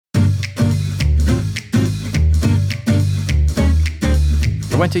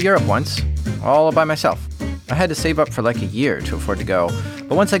went to Europe once, all by myself. I had to save up for like a year to afford to go,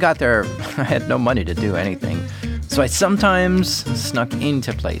 but once I got there, I had no money to do anything. So I sometimes snuck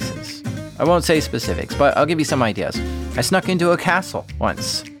into places. I won't say specifics, but I'll give you some ideas. I snuck into a castle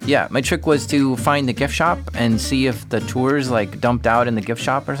once. Yeah, my trick was to find the gift shop and see if the tours dumped out in the gift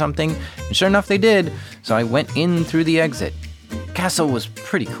shop or something. And sure enough, they did. So I went in through the exit. Castle was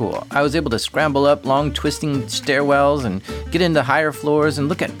pretty cool. I was able to scramble up long twisting stairwells and get into higher floors and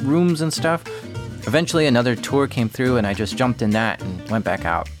look at rooms and stuff. Eventually another tour came through and I just jumped in that and went back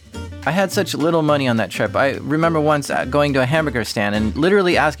out. I had such little money on that trip. I remember once going to a hamburger stand and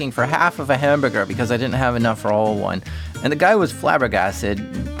literally asking for half of a hamburger because I didn't have enough for all one. And the guy was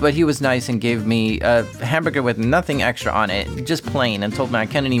flabbergasted, but he was nice and gave me a hamburger with nothing extra on it, just plain, and told me I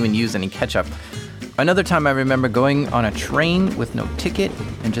couldn't even use any ketchup. Another time I remember going on a train with no ticket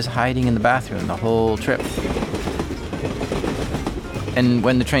and just hiding in the bathroom the whole trip. And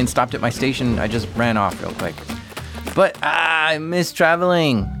when the train stopped at my station, I just ran off real quick. But I miss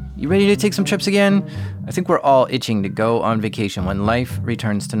traveling. You ready to take some trips again? I think we're all itching to go on vacation when life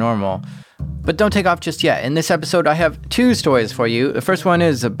returns to normal. But don't take off just yet. In this episode, I have two stories for you. The first one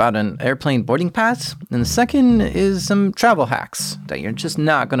is about an airplane boarding pass, and the second is some travel hacks that you're just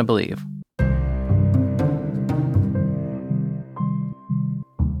not going to believe.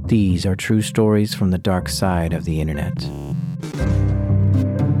 These are true stories from the dark side of the internet.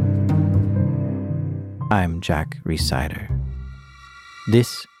 I'm Jack Rhysider.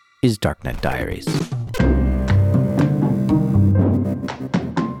 This is Darknet Diaries.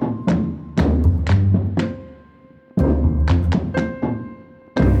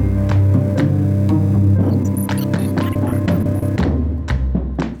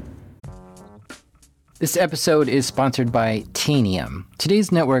 This episode is sponsored by Tanium.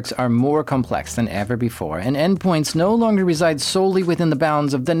 Today's networks are more complex than ever before, and endpoints no longer reside solely within the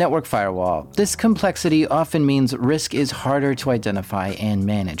bounds of the network firewall. This complexity often means risk is harder to identify and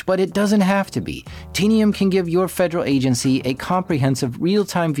manage, but it doesn't have to be. Tanium can give your federal agency a comprehensive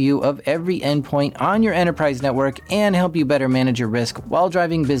real-time view of every endpoint on your enterprise network and help you better manage your risk while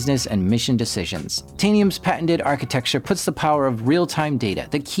driving business and mission decisions. Tanium's patented architecture puts the power of real-time data,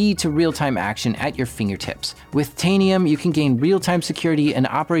 the key to real-time action, at your fingertips. With Tanium, you can gain real-time security and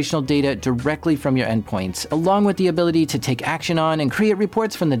operational data directly from your endpoints, along with the ability to take action on and create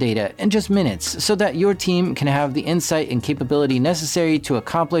reports from the data in just minutes, so that your team can have the insight and capability necessary to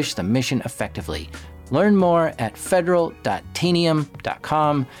accomplish the mission effectively. Learn more at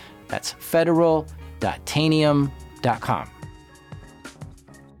federal.tanium.com. That's federal.tanium.com.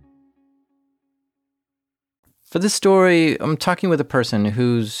 For this story, I'm talking with a person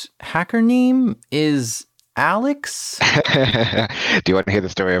whose hacker name is Alex. Do you want to hear the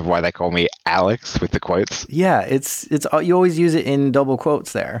story of why they call me Alex with the quotes? Yeah, it's you always use it in double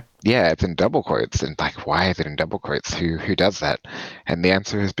quotes there. Yeah, it's in double quotes. And why is it in double quotes? Who does that? And the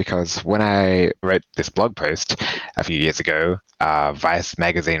answer is because when I wrote this blog post a few years ago, Vice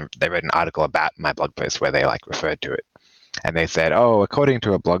magazine, they wrote an article about my blog post where they referred to it. And they said, according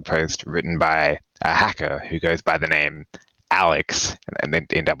to a blog post written by a hacker who goes by the name Alex, and then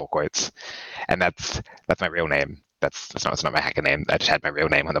in double quotes. And that's my real name. It's not my hacker name. I just had my real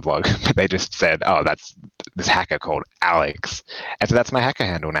name on the blog. But they just said, that's this hacker called Alex. And so that's my hacker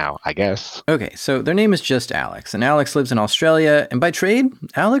handle now, I guess. Okay, so their name is just Alex. And Alex lives in Australia. And by trade,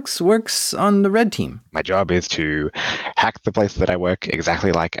 Alex works on the red team. My job is to hack the place that I work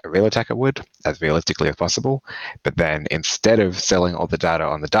exactly like a real attacker would, as realistically as possible. But then instead of selling all the data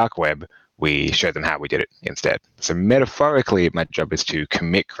on the dark web, we show them how we did it instead. So metaphorically, my job is to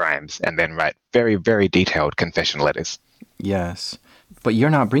commit crimes and then write very, very detailed confession letters. Yes. But you're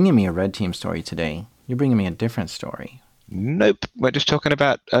not bringing me a red team story today. You're bringing me a different story. Nope. We're just talking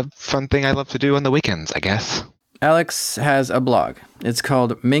about a fun thing I love to do on the weekends, I guess. Alex has a blog. It's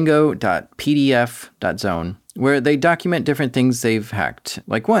called mingo.pdf.zone, where they document different things they've hacked.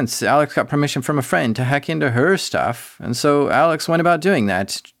 Like once, Alex got permission from a friend to hack into her stuff, and so Alex went about doing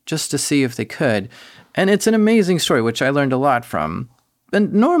that just to see if they could. And it's an amazing story, which I learned a lot from.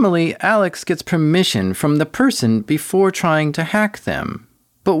 And normally, Alex gets permission from the person before trying to hack them.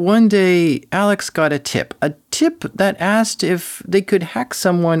 But one day, Alex got a tip that asked if they could hack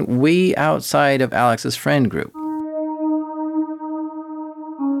someone way outside of Alex's friend group.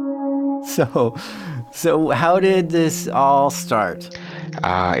 So how did this all start?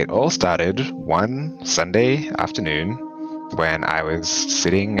 It all started one Sunday afternoon when I was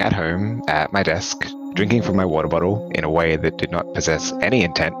sitting at home at my desk, drinking from my water bottle in a way that did not possess any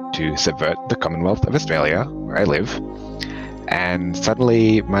intent to subvert the Commonwealth of Australia, where I live. And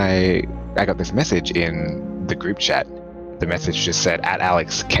suddenly I got this message in the group chat the message just said,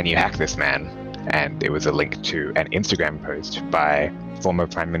 @Alex, can you hack this man? And it was a link to an Instagram post by former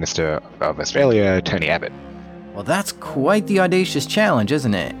Prime Minister of Australia, Tony Abbott. Well, that's quite the audacious challenge,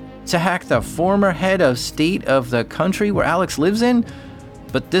 isn't it? To hack the former head of state of the country where Alex lives in?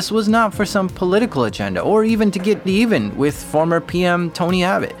 But this was not for some political agenda or even to get even with former PM Tony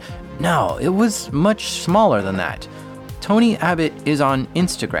Abbott. No, it was much smaller than that. Tony Abbott is on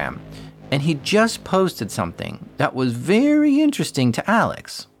Instagram, and he just posted something that was very interesting to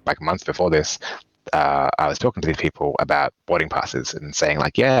Alex. Like months before this, I was talking to these people about boarding passes and saying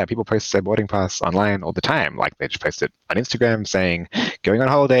like, yeah, people post their boarding pass online all the time. Like they just post it on Instagram saying, going on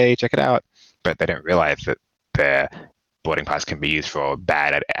holiday, check it out. But they don't realize that their boarding pass can be used for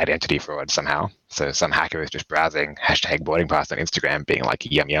bad identity fraud somehow. So some hacker is just browsing #boarding pass on Instagram being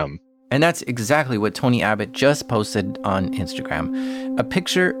like, yum, yum. And that's exactly what Tony Abbott just posted on Instagram. A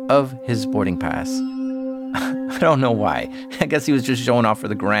picture of his boarding pass. I don't know why. I guess he was just showing off for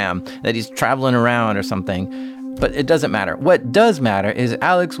the gram that he's traveling around or something. But it doesn't matter. What does matter is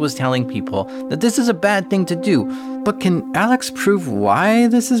Alex was telling people that this is a bad thing to do. But can Alex prove why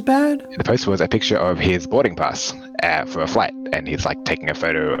this is bad? The post was a picture of his boarding pass for a flight. And he's like taking a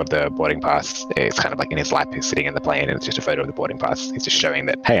photo of the boarding pass. It's kind of like in his lap, he's sitting in the plane and it's just a photo of the boarding pass. He's just showing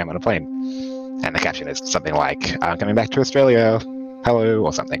that, hey, I'm on a plane. And the caption is something like, I'm coming back to Australia. Hello,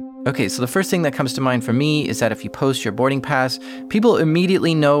 or something. Okay, so the first thing that comes to mind for me is that if you post your boarding pass, people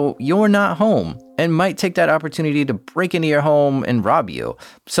immediately know you're not home and might take that opportunity to break into your home and rob you.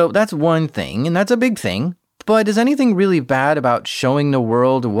 So that's one thing, and that's a big thing. But is anything really bad about showing the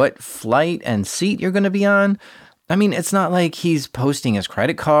world what flight and seat you're going to be on? I mean, it's not like he's posting his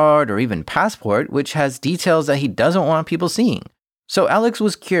credit card or even passport, which has details that he doesn't want people seeing. So Alex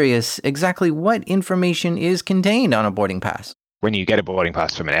was curious exactly what information is contained on a boarding pass. When you get a boarding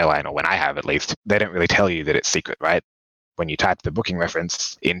pass from an airline, or when I have at least, they don't really tell you that it's secret, right? When you type the booking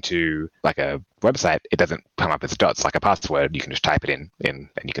reference into like a website, it doesn't come up as dots like a password. You can just type it in and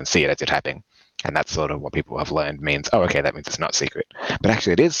you can see it as you're typing. And that's sort of what people have learned means, oh, okay, that means it's not secret. But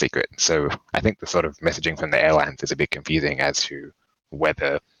actually it is secret. So I think the sort of messaging from the airlines is a bit confusing as to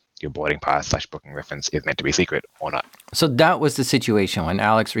whether your boarding pass / booking reference is meant to be secret or not. So that was the situation when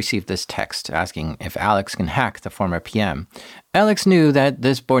Alex received this text asking if Alex can hack the former PM. Alex knew that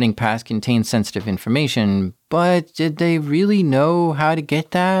this boarding pass contained sensitive information, but did they really know how to get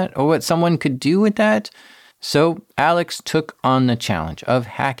that or what someone could do with that? So Alex took on the challenge of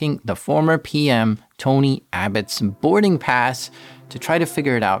hacking the former PM Tony Abbott's boarding pass to try to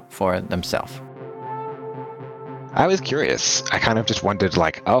figure it out for themselves. I was curious. I kind of just wondered,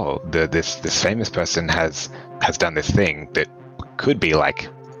 like, oh, this famous person has done this thing that could be like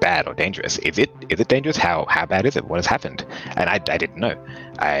bad or dangerous. Is it dangerous? How bad is it? What has happened? And I didn't know.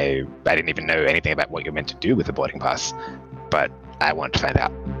 I didn't even know anything about what you're meant to do with the boarding pass, but I wanted to find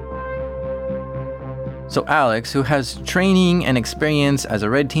out. So Alex, who has training and experience as a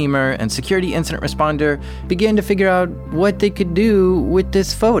red teamer and security incident responder, began to figure out what they could do with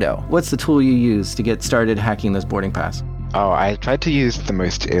this photo. What's the tool you use to get started hacking this boarding pass? Oh, I tried to use the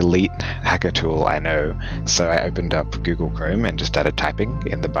most elite hacker tool I know. So I opened up Google Chrome and just started typing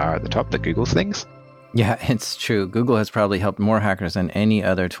in the bar at the top that Googles things. Yeah, it's true. Google has probably helped more hackers than any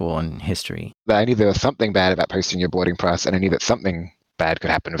other tool in history. I knew there was something bad about posting your boarding pass, and I knew that something bad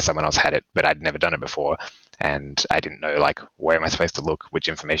could happen if someone else had it, but I'd never done it before. And I didn't know, like, where am I supposed to look? Which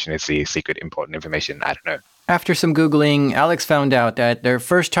information is the secret, important information? I don't know. After some Googling, Alex found out that their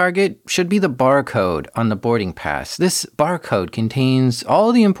first target should be the barcode on the boarding pass. This barcode contains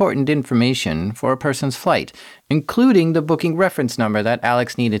all the important information for a person's flight, including the booking reference number that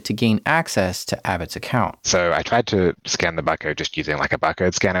Alex needed to gain access to Abbott's account. So I tried to scan the barcode just using like a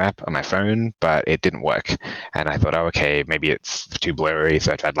barcode scanner app on my phone, but it didn't work. And I thought, oh, okay, maybe it's too blurry.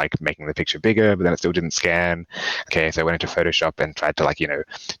 So I tried like making the picture bigger, but then it still didn't scan. Okay, so I went into Photoshop and tried to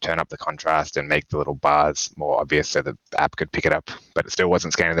turn up the contrast and make the little bars more obvious so the app could pick it up, but it still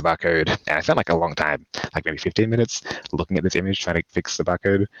wasn't scanning the barcode. And I spent like a long time, like maybe 15 minutes looking at this image, trying to fix the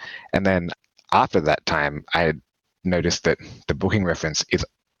barcode. And then after that time, I noticed that the booking reference is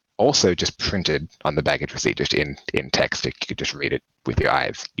also just printed on the baggage receipt, just in text. You could just read it with your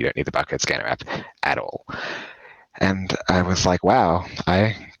eyes. You don't need the barcode scanner app at all. And I was like, wow,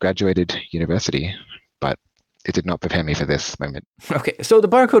 I graduated university, but it did not prepare me for this moment. Okay, so the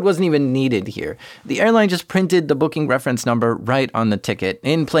barcode wasn't even needed here. The airline just printed the booking reference number right on the ticket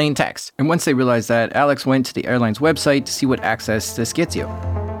in plain text. And once they realized that, Alex went to the airline's website to see what access this gets you.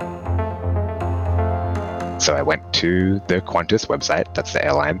 So I went to the Qantas website, that's the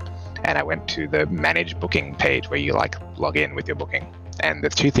airline, and I went to the manage booking page where you like log in with your booking. And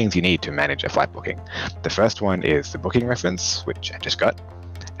there's 2 things you need to manage a flight booking. The first one is the booking reference, which I just got.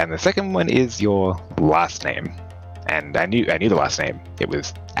 And the second one is your last name. And I knew the last name. It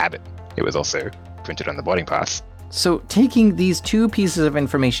was Abbott. It was also printed on the boarding pass. So taking these 2 pieces of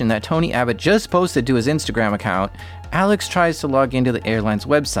information that Tony Abbott just posted to his Instagram account, Alex tries to log into the airline's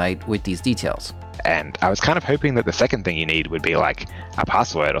website with these details. And I was kind of hoping that the second thing you need would be like a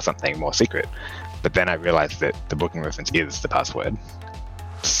password or something more secret. But then I realized that the booking reference is the password.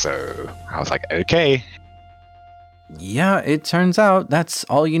 So I was like, okay. Yeah, it turns out that's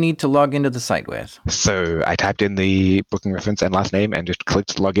all you need to log into the site with. So I typed in the booking reference and last name and just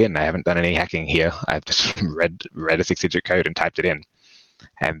clicked log in. I haven't done any hacking here. I've just read a 6-digit code and typed it in.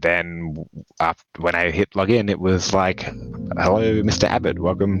 And then when I hit log in, it was like, hello, Mr. Abbott,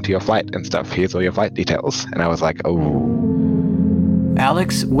 welcome to your flight and stuff. Here's all your flight details. And I was like, oh.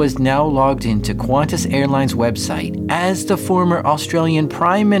 Alex was now logged into Qantas Airlines' website as the former Australian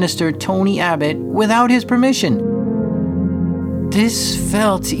Prime Minister Tony Abbott without his permission. This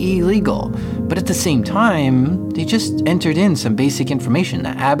felt illegal, but at the same time, they just entered in some basic information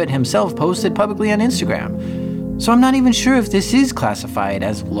that Abbott himself posted publicly on Instagram. So I'm not even sure if this is classified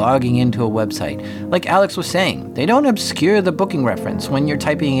as logging into a website. Like Alex was saying, they don't obscure the booking reference when you're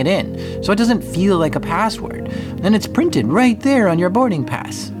typing it in, so it doesn't feel like a password. Then it's printed right there on your boarding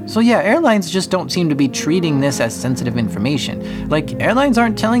pass. So yeah, airlines just don't seem to be treating this as sensitive information. Like, airlines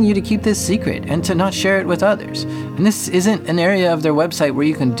aren't telling you to keep this secret and to not share it with others. And this isn't an area of their website where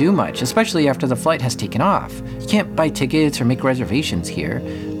you can do much, especially after the flight has taken off. You can't buy tickets or make reservations here.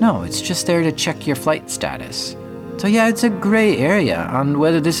 No, it's just there to check your flight status. So yeah, it's a gray area on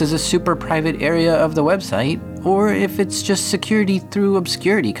whether this is a super private area of the website or if it's just security through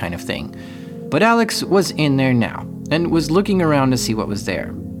obscurity kind of thing. But Alex was in there now and was looking around to see what was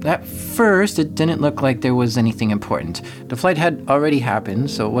there. At first, it didn't look like there was anything important. The flight had already happened,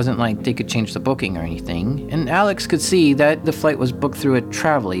 so it wasn't like they could change the booking or anything. And Alex could see that the flight was booked through a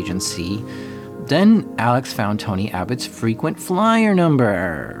travel agency. Then Alex found Tony Abbott's frequent flyer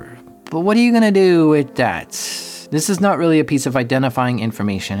number. But what are you gonna do with that? This is not really a piece of identifying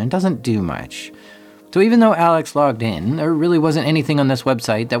information and doesn't do much. So even though Alex logged in, there really wasn't anything on this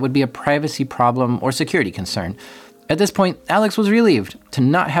website that would be a privacy problem or security concern. At this point, Alex was relieved to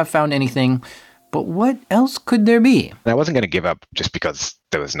not have found anything, but what else could there be? I wasn't going to give up just because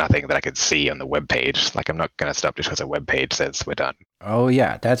there was nothing that I could see on the web page. Like, I'm not going to stop just because a web page says we're done. Oh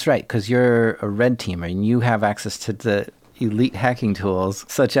yeah, that's right, because you're a red teamer and you have access to the elite hacking tools,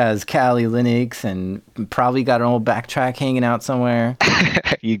 such as Kali Linux, and probably got an old backtrack hanging out somewhere.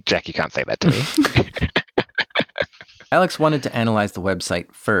 Jack, you can't say that to me. Alex wanted to analyze the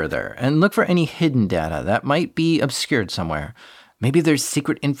website further and look for any hidden data that might be obscured somewhere. Maybe there's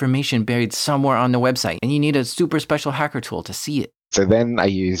secret information buried somewhere on the website and you need a super special hacker tool to see it. So then I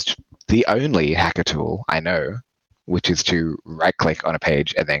used the only hacker tool I know, which is to right-click on a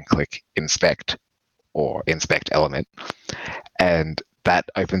page and then click Inspect or Inspect Element. And that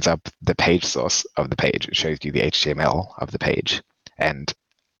opens up the page source of the page. It shows you the HTML of the page. And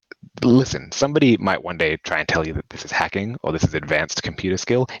listen, somebody might one day try and tell you that this is hacking or this is advanced computer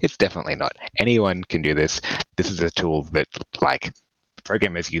skill. It's definitely not. Anyone can do this. This is a tool that, like,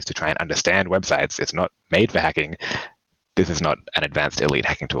 programmers use to try and understand websites. It's not made for hacking. This is not an advanced elite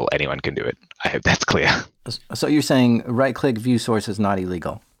hacking tool. Anyone can do it. I hope that's clear. So you're saying right-click view source is not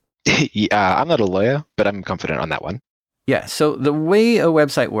illegal? Yeah, I'm not a lawyer, but I'm confident on that one. Yeah, so the way a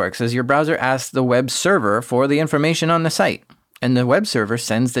website works is your browser asks the web server for the information on the site, and the web server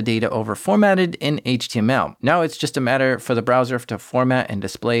sends the data over formatted in HTML. Now it's just a matter for the browser to format and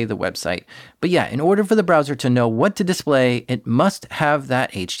display the website. But yeah, in order for the browser to know what to display, it must have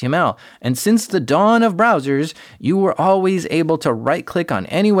that HTML. And since the dawn of browsers, you were always able to right-click on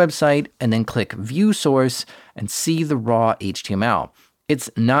any website and then click View Source and see the raw HTML. It's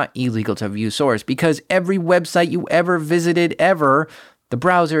not illegal to view source because every website you ever visited ever, the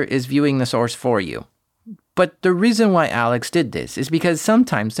browser is viewing the source for you. But the reason why Alex did this is because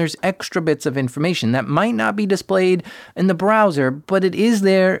sometimes there's extra bits of information that might not be displayed in the browser, but it is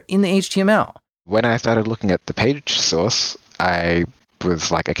there in the HTML. When I started looking at the page source, I was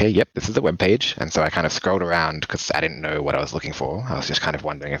like, okay, yep, this is the web page. And so I kind of scrolled around because I didn't know what I was looking for. I was just kind of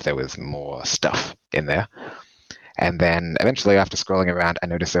wondering if there was more stuff in there. And then eventually, after scrolling around, I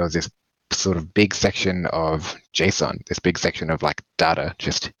noticed there was this sort of big section of JSON, this big section of like data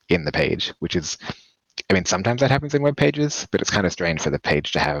just in the page, which is, I mean, sometimes that happens in web pages, but it's kind of strange for the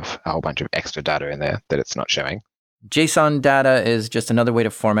page to have a whole bunch of extra data in there that it's not showing. JSON data is just another way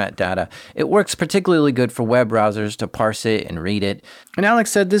to format data. It works particularly good for web browsers to parse it and read it. And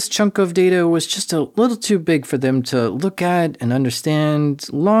Alex said this chunk of data was just a little too big for them to look at and understand.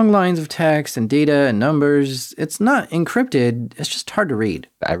 Long lines of text and data and numbers. It's not encrypted, it's just hard to read.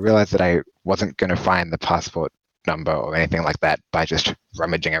 I realized that I wasn't going to find the passport number or anything like that by just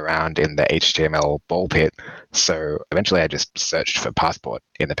rummaging around in the HTML ball pit. So eventually I just searched for passport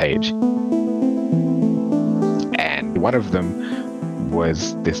in the page. And one of them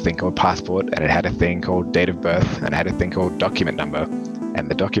was this thing called passport, and it had a thing called date of birth, and it had a thing called document number. And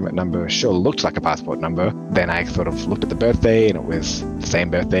the document number sure looked like a passport number. Then I sort of looked at the birthday, and it was the same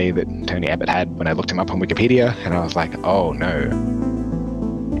birthday that Tony Abbott had when I looked him up on Wikipedia, and I was like, oh no.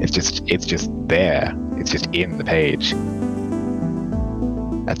 It's just there. It's just in the page.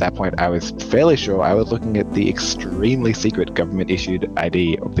 At that point, I was fairly sure I was looking at the extremely secret government-issued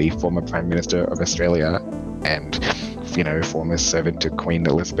ID of the former Prime Minister of Australia and, former servant to Queen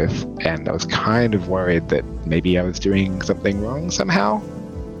Elizabeth, and I was kind of worried that maybe I was doing something wrong somehow.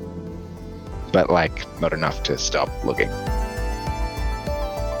 But, not enough to stop looking.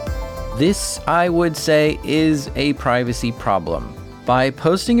 This, I would say, is a privacy problem. By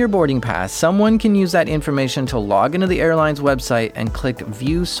posting your boarding pass, someone can use that information to log into the airline's website and click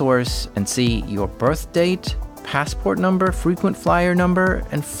View Source and see your birth date, passport number, frequent flyer number,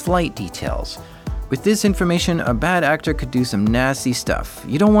 and flight details. With this information, a bad actor could do some nasty stuff.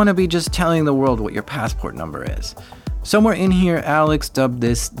 You don't want to be just telling the world what your passport number is. Somewhere in here, Alex dubbed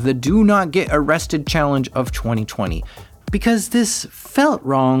this the Do Not Get Arrested Challenge of 2020. Because this felt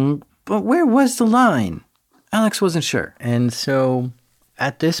wrong, but where was the line? Alex wasn't sure, and so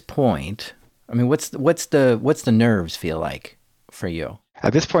at this point, what's the nerves feel like for you?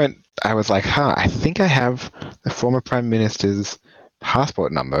 At this point, I was like, I think I have the former Prime Minister's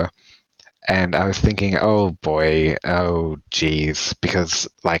passport number, and I was thinking, oh boy, oh geez, because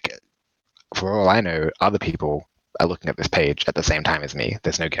for all I know, other people are looking at this page at the same time as me.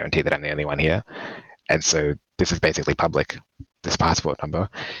 There's no guarantee that I'm the only one here, and so this is basically public. This passport number.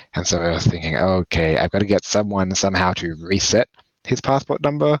 And so I was thinking, okay, I've got to get someone somehow to reset his passport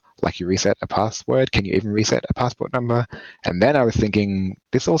number, like you reset a password. Can you even reset a passport number? And then I was thinking,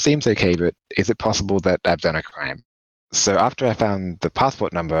 this all seems okay, but is it possible that I've done a crime? So after I found the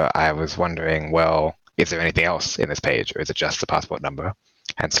passport number, I was wondering, well, is there anything else in this page, or is it just the passport number?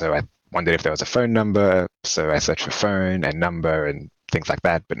 And so I wondered if there was a phone number. So I searched for phone and number and things like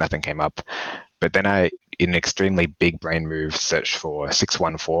that, but nothing came up. But then I, in an extremely big brain move, searched for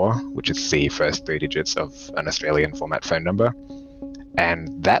 614, which is the first 3 digits of an Australian format phone number.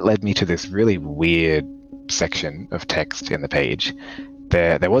 And that led me to this really weird section of text in the page.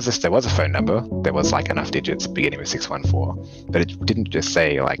 There was a phone number. There was enough digits beginning with 614, but it didn't just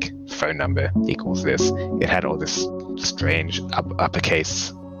say phone number equals this. It had all this strange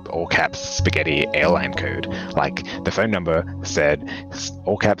uppercase, all caps spaghetti airline code. The phone number said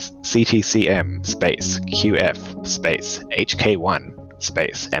all caps CTCM space QF space HK1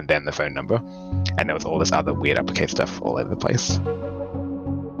 space and then the phone number, and there was all this other weird uppercase stuff all over the place.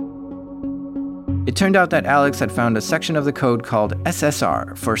 It turned out that Alex had found a section of the code called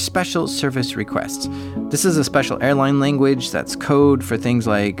SSR for Special Service Requests. This is a special airline language that's code for things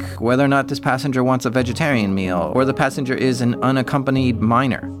like whether or not this passenger wants a vegetarian meal or the passenger is an unaccompanied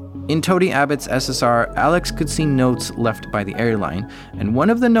minor. In Tony Abbott's SSR, Alex could see notes left by the airline, and one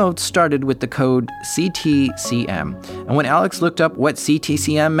of the notes started with the code CTCM. And when Alex looked up what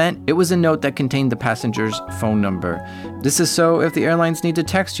CTCM meant, it was a note that contained the passenger's phone number. This is so if the airlines need to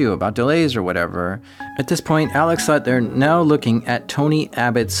text you about delays or whatever. At this point, Alex thought they're now looking at Tony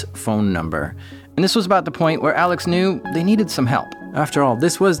Abbott's phone number. And this was about the point where Alex knew they needed some help. After all,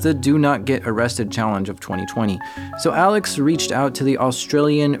 this was the Do Not Get Arrested Challenge of 2020. So Alex reached out to the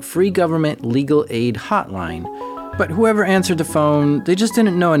Australian Free Government Legal Aid Hotline. But whoever answered the phone, they just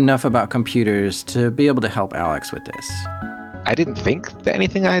didn't know enough about computers to be able to help Alex with this. I didn't think that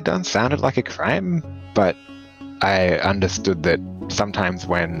anything I had done sounded like a crime, but I understood that sometimes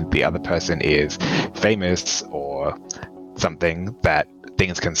when the other person is famous or something, that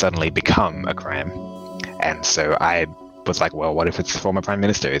things can suddenly become a crime. And so I was like, well, what if it's the former Prime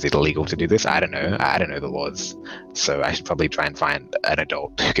Minister? Is it illegal to do this? I don't know. I don't know the laws. So I should probably try and find an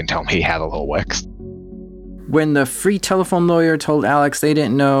adult who can tell me how the law works. When the free telephone lawyer told Alex they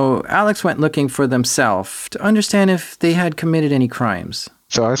didn't know, Alex went looking for themselves to understand if they had committed any crimes.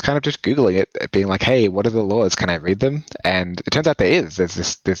 So I was kind of just Googling it, being like, hey, what are the laws? Can I read them? And it turns out there is. There's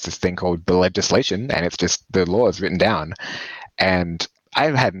this thing called the legislation, and it's just the laws written down. And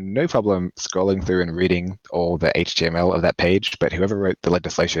I've had no problem scrolling through and reading all the HTML of that page, but whoever wrote the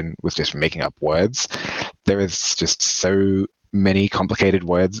legislation was just making up words. There is just so many complicated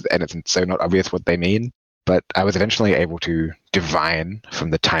words, and it's so not obvious what they mean. But I was eventually able to divine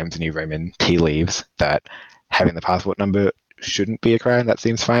from the Times New Roman tea leaves that having the passport number shouldn't be a crime. That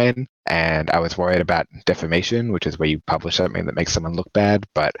seems fine. And I was worried about defamation, which is where you publish something that makes someone look bad.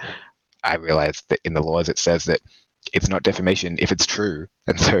 But I realized that in the laws it says that it's not defamation if it's true.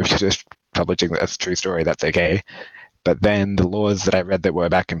 And so if you're just publishing that's a true story, that's okay. But then the laws that I read that were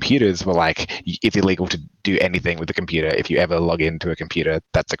about computers were like, it's illegal to do anything with a computer. If you ever log into a computer,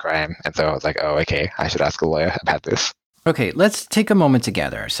 that's a crime. And so I was like, oh, okay, I should ask a lawyer about this. Okay, let's take a moment to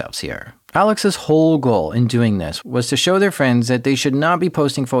gather ourselves here. Alex's whole goal in doing this was to show their friends that they should not be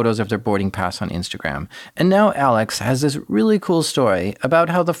posting photos of their boarding pass on Instagram. And now Alex has this really cool story about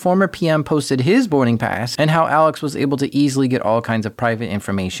how the former PM posted his boarding pass and how Alex was able to easily get all kinds of private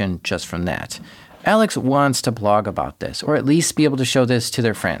information just from that. Alex wants to blog about this, or at least be able to show this to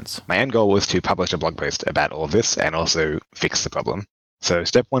their friends. My end goal was to publish a blog post about all of this and also fix the problem. So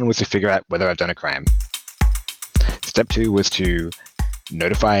step 1 was to figure out whether I've done a crime. Step 2 was to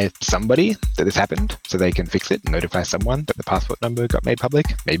notify somebody that this happened so they can fix it, notify someone that the passport number got made public,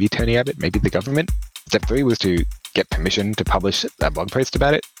 maybe Tony Abbott, maybe the government. Step 3 was to get permission to publish a blog post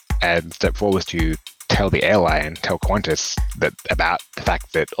about it. And step 4 was to tell the airline, tell Qantas about the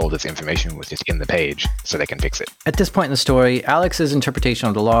fact that all this information was just in the page so they can fix it. At this point in the story, Alex's interpretation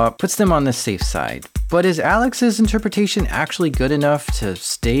of the law puts them on the safe side. But is Alex's interpretation actually good enough to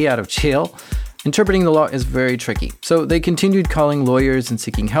stay out of jail? Interpreting the law is very tricky, so they continued calling lawyers and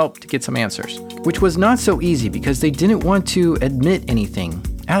seeking help to get some answers, which was not so easy because they didn't want to admit anything.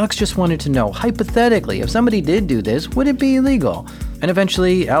 Alex just wanted to know, hypothetically, if somebody did do this, would it be illegal? And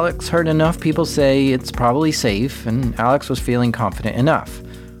eventually, Alex heard enough people say it's probably safe, and Alex was feeling confident enough.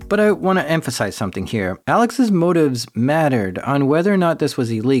 But I want to emphasize something here. Alex's motives mattered on whether or not this was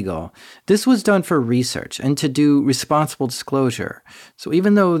illegal. This was done for research and to do responsible disclosure. So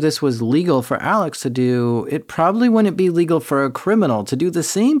even though this was legal for Alex to do, it probably wouldn't be legal for a criminal to do the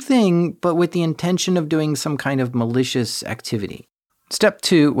same thing, but with the intention of doing some kind of malicious activity. Step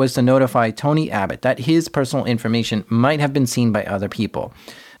 2 was to notify Tony Abbott that his personal information might have been seen by other people.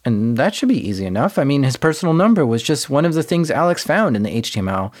 And that should be easy enough. I mean, his personal number was just one of the things Alex found in the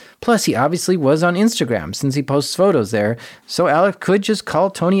HTML. Plus, he obviously was on Instagram since he posts photos there. So Alex could just call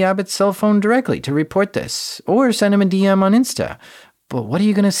Tony Abbott's cell phone directly to report this, or send him a DM on Insta. But what are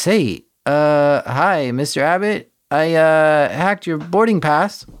you going to say? Hi, Mr. Abbott. I hacked your boarding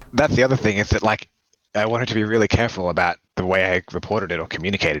pass. That's the other thing is that, like, I wanted to be really careful about the way I reported it or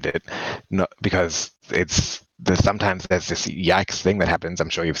communicated it, because sometimes there's this yikes thing that happens, I'm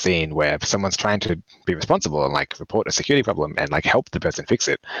sure you've seen, where someone's trying to be responsible and like report a security problem and like help the person fix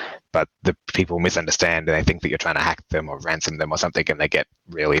it, but the people misunderstand and they think that you're trying to hack them or ransom them or something, and they get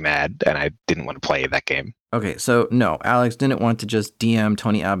really mad, and I didn't want to play that game. Okay, so no, Alex didn't want to just DM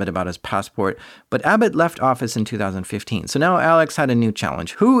Tony Abbott about his passport, but Abbott left office in 2015. So now Alex had a new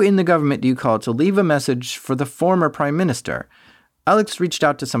challenge. Who in the government do you call to leave a message for the former prime minister? Alex reached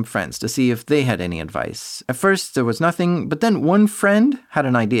out to some friends to see if they had any advice. At first, there was nothing, but then one friend had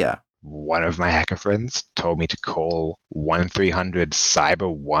an idea. One of my hacker friends told me to call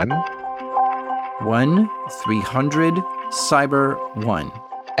 1-300-CYBER-1. 1-300-CYBER-1.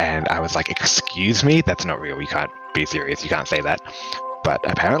 And I was like, excuse me? That's not real. You can't be serious. You can't say that. But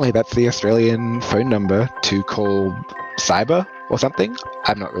apparently that's the Australian phone number to call cyber or something.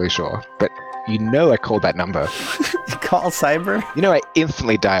 I'm not really sure. But I called that number. Call cyber? I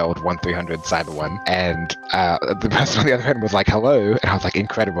instantly dialed 1-300-CYBER-1, and the person on the other end was like, hello, and I was like,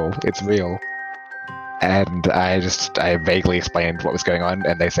 incredible, it's real. And I vaguely explained what was going on,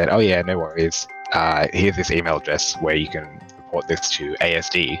 and they said, oh yeah, no worries. Here's this email address where you can report this to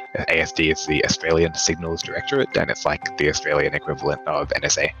ASD. ASD is the Australian Signals Directorate, and it's like the Australian equivalent of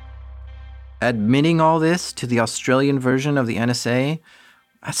NSA. Admitting all this to the Australian version of the NSA?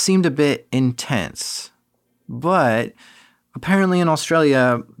 That seemed a bit intense. But apparently in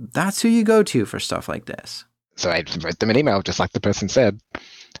Australia, that's who you go to for stuff like this. So I wrote them an email, just like the person said.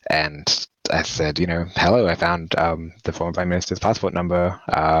 And I said, hello, I found the former Prime Minister's passport number.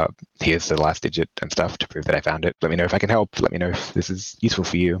 Here's the last digit and stuff to prove that I found it. Let me know if I can help. Let me know if this is useful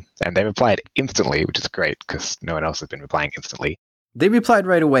for you. And they replied instantly, which is great because no one else has been replying instantly. They replied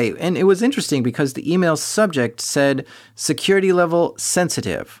right away, and it was interesting because the email's subject said security level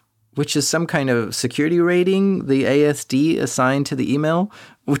sensitive, which is some kind of security rating the ASD assigned to the email,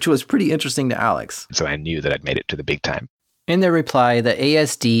 which was pretty interesting to Alex. So I knew that I'd made it to the big time. In their reply, the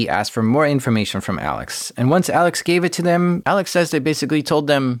ASD asked for more information from Alex, and once Alex gave it to them, Alex says they basically told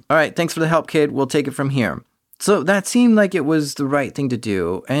them, all right, thanks for the help, kid, we'll take it from here. So that seemed like it was the right thing to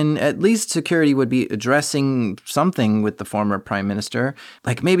do, and at least security would be addressing something with the former prime minister.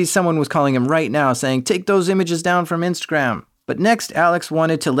 Like maybe someone was calling him right now saying, take those images down from Instagram. But next, Alex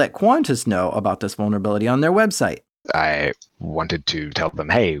wanted to let Qantas know about this vulnerability on their website. I wanted to tell them,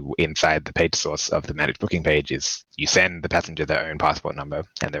 hey, inside the page source of the managed booking page is you send the passenger their own passport number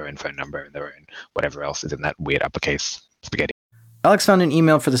and their own phone number and their own whatever else is in that weird uppercase spaghetti. Alex found an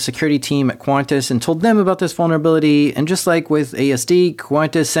email for the security team at Qantas and told them about this vulnerability. And just like with ASD,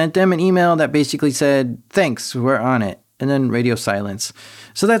 Qantas sent them an email that basically said, thanks, we're on it. And then radio silence.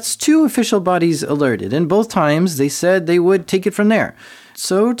 So that's 2 official bodies alerted. And both times they said they would take it from there.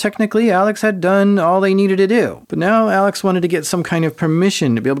 So technically, Alex had done all they needed to do. But now Alex wanted to get some kind of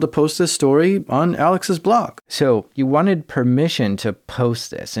permission to be able to post this story on Alex's blog. So you wanted permission to post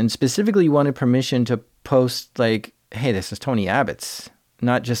this. And specifically, you wanted permission to post like, hey, this is Tony Abbott's.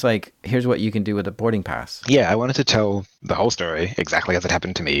 Not just like, here's what you can do with a boarding pass. Yeah, I wanted to tell the whole story exactly as it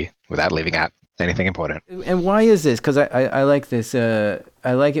happened to me without leaving out anything important. And why is this? Because I like this.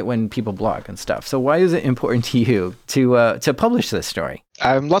 I like it when people blog and stuff. So why is it important to you to publish this story?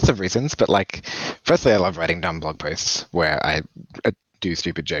 Lots of reasons, but like, firstly, I love writing dumb blog posts where I do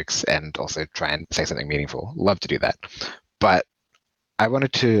stupid jokes and also try and say something meaningful. Love to do that. But I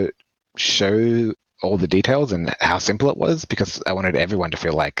wanted to show all the details and how simple it was because I wanted everyone to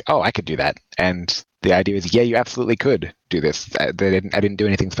feel like, oh, I could do that. And the idea is, yeah, you absolutely could do this. I didn't do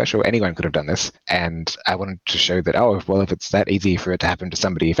anything special. Anyone could have done this. And I wanted to show that, oh, well, if it's that easy for it to happen to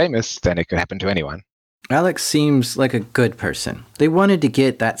somebody famous, then it could happen to anyone. Alex seems like a good person. They wanted to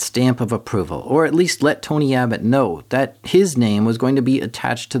get that stamp of approval, or at least let Tony Abbott know that his name was going to be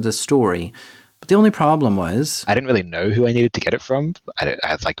attached to the story. But the only problem was, I didn't really know who I needed to get it from. I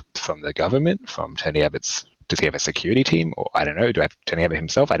was like, from the government, from Tony Abbott's, does he have a security team? Or I don't know, do I have Tony Abbott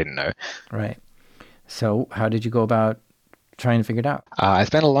himself? I didn't know. Right. So how did you go about trying to figure it out? I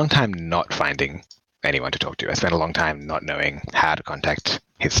spent a long time not finding anyone to talk to. I spent a long time not knowing how to contact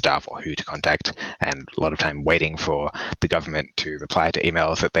his staff or who to contact, and a lot of time waiting for the government to reply to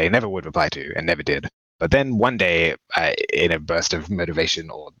emails that they never would reply to and never did. But then one day, in a burst of motivation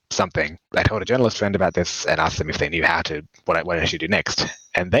or something, I told a journalist friend about this and asked them if they knew what I should do next.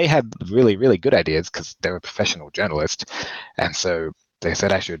 And they had really, really good ideas because they're a professional journalist. And so they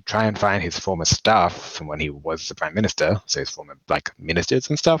said I should try and find his former staff from when he was the prime minister, so his former ministers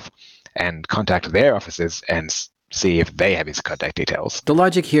and stuff, and contact their offices and see if they have his contact details. The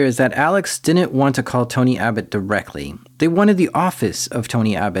logic here is that Alex didn't want to call Tony Abbott directly. They wanted the office of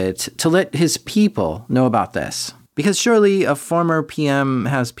Tony Abbott to let his people know about this. Because surely a former PM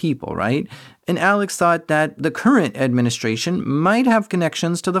has people, right? And Alex thought that the current administration might have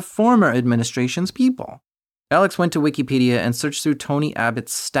connections to the former administration's people. Alex went to Wikipedia and searched through Tony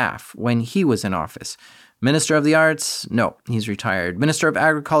Abbott's staff when he was in office. Minister of the Arts? No, he's retired. Minister of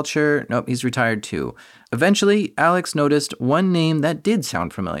Agriculture? Nope, he's retired too. Eventually, Alex noticed one name that did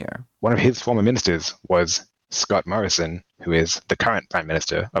sound familiar. One of his former ministers was Scott Morrison, who is the current Prime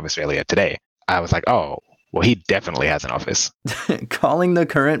Minister of Australia today. I was like, oh, well, he definitely has an office. Calling the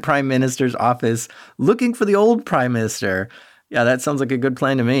current Prime Minister's office, looking for the old Prime Minister. Yeah, that sounds like a good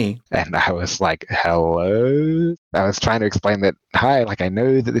plan to me. And I was like, hello? I was trying to explain that, hi, I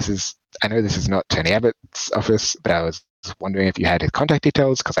know this is not Tony Abbott's office, but I was wondering if you had his contact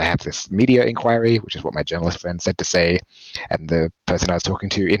details because I have this media inquiry, which is what my journalist friend said to say. And the person I was talking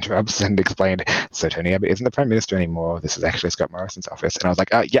to interrupts and explained, so Tony Abbott isn't the Prime Minister anymore. This is actually Scott Morrison's office. And I was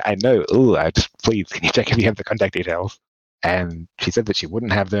like, yeah, I know. Please, can you check if you have the contact details? And she said that she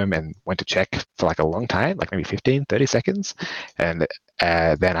wouldn't have them and went to check for a long time, maybe 15, 30 seconds. And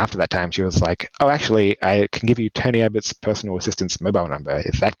then after that time, she was like, oh, actually, I can give you Tony Abbott's personal assistant's mobile number.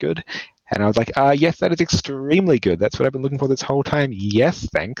 Is that good? And I was like, yes, that is extremely good. That's what I've been looking for this whole time. Yes,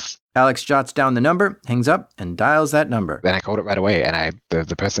 thanks. Alex jots down the number, hangs up, and dials that number. Then I called it right away, and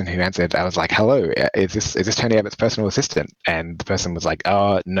the person who answered, I was like, hello, is this Tony Abbott's personal assistant? And the person was like,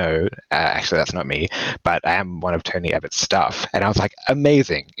 oh, no, actually, that's not me, but I am one of Tony Abbott's staff. And I was like,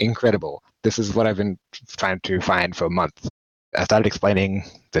 amazing, incredible. This is what I've been trying to find for months. I started explaining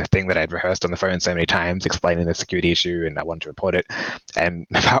the thing that I'd rehearsed on the phone so many times, explaining the security issue, and I wanted to report it. And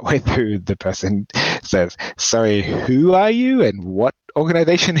partway through, the person says, sorry, who are you? And what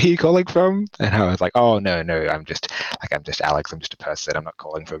organization are you calling from? And I was like, oh, no, I'm just Alex. I'm just a person. I'm not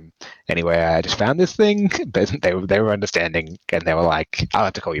calling from anywhere. I just found this thing. But they were understanding, and they were like, I'll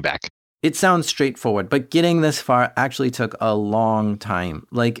have to call you back. It sounds straightforward, but getting this far actually took a long time,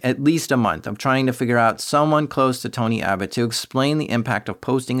 at least a month of trying to figure out someone close to Tony Abbott to explain the impact of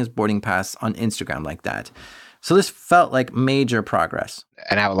posting his boarding pass on Instagram like that. So this felt like major progress.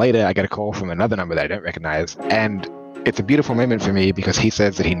 An hour later, I get a call from another number that I don't recognize, and it's a beautiful moment for me because he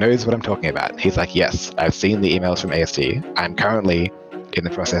says that he knows what I'm talking about. He's like, yes, I've seen the emails from AST. I'm currently in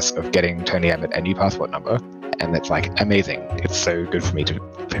the process of getting Tony Abbott a new passport number. And it's like amazing. It's so good for me to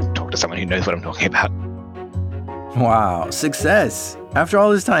talk to someone who knows what I'm talking about. Wow, success! After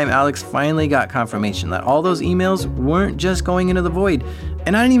all this time, Alex finally got confirmation that all those emails weren't just going into the void.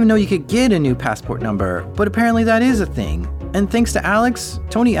 And I didn't even know you could get a new passport number, but apparently that is a thing. And thanks to Alex,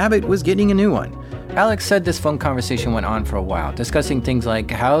 Tony Abbott was getting a new one. Alex said this phone conversation went on for a while, discussing things like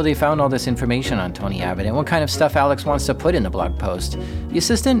how they found all this information on Tony Abbott and what kind of stuff Alex wants to put in the blog post. The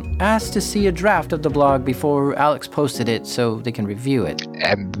assistant asked to see a draft of the blog before Alex posted it so they can review it.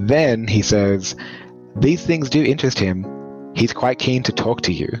 And then he says, these things do interest him. He's quite keen to talk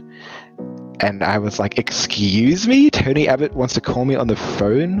to you. And I was like, excuse me? Tony Abbott wants to call me on the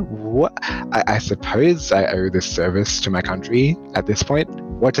phone? What? I suppose I owe this service to my country at this point.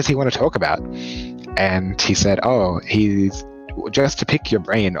 What does he want to talk about? And he said, oh, he's just to pick your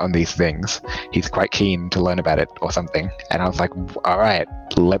brain on these things. He's quite keen to learn about it or something. And I was like, all right,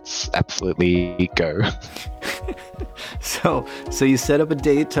 let's absolutely go. So you set up a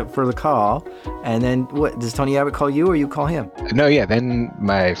date for the call, and then what? Does Tony Abbott call you or you call him? No, yeah, then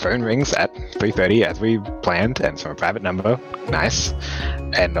my phone rings at 3:30 as we planned, and it's from a private number. Nice.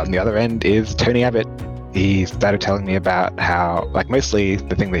 And on the other end is Tony Abbott. He started telling me about how, like, mostly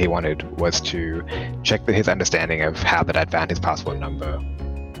the thing that he wanted was to check that his understanding of how that I'd found his passport number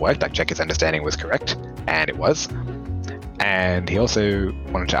worked, like check his understanding was correct, and it was. And he also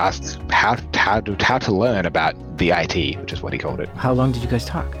wanted to ask how to learn about the IT, which is what he called it. How long did you guys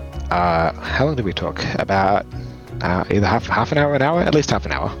talk? How long did we talk? About either half an hour, at least half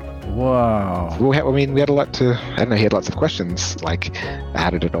an hour. Wow. We had a lot to, I don't know, he had lots of questions, like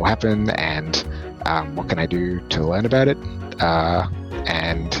how did it all happen, and what can I do to learn about it?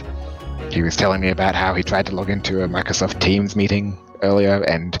 And he was telling me about how he tried to log into a Microsoft Teams meeting earlier,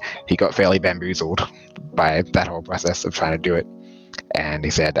 and he got fairly bamboozled by that whole process of trying to do it. And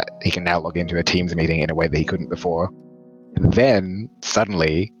he said that he can now log into a Teams meeting in a way that he couldn't before. And then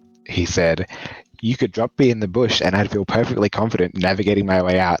suddenly he said, you could drop me in the bush and I'd feel perfectly confident navigating my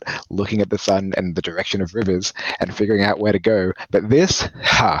way out, looking at the sun and the direction of rivers and figuring out where to go. But this,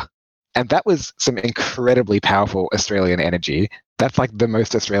 And that was some incredibly powerful Australian energy. That's like the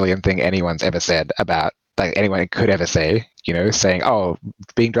most Australian thing anyone's ever said about, like anyone could ever say, you know, saying, oh,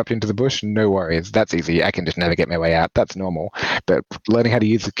 being dropped into the bush, no worries. That's easy. I can just navigate my way out. That's normal. But learning how to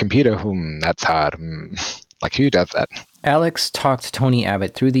use a computer, that's hard. Like, who does that? Alex talked Tony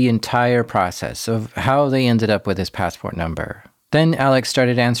Abbott through the entire process of how they ended up with his passport number. Then Alex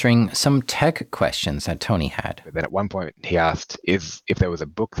started answering some tech questions that Tony had. But then at one point he asked if there was a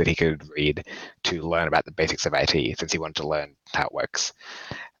book that he could read to learn about the basics of IT, since he wanted to learn how it works.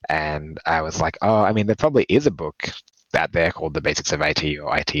 And I was like, oh, I mean, there probably is a book out there called The Basics of IT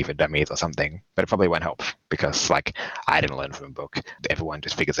or IT for Dummies or something, but it probably won't help because, like, I didn't learn from a book. Everyone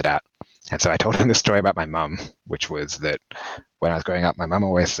just figures it out. And so I told him this story about my mum, which was that when I was growing up, my mum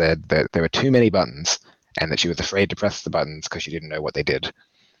always said that there were too many buttons and that she was afraid to press the buttons because she didn't know what they did.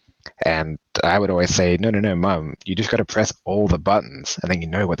 And I would always say, no, Mum, you just got to press all the buttons and then you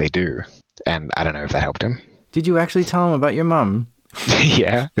know what they do. And I don't know if that helped him. Did you actually tell him about your mum?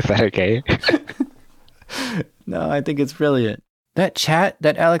 Yeah, is that okay? No, I think it's brilliant. That chat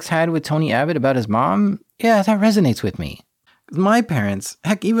that Alex had with Tony Abbott about his mom, yeah, that resonates with me. My parents,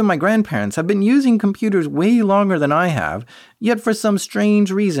 heck, even my grandparents, have been using computers way longer than I have, yet for some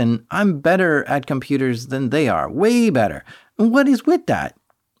strange reason, I'm better at computers than they are, way better. And what is with that?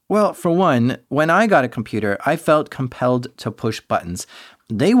 Well, for one, when I got a computer, I felt compelled to push buttons.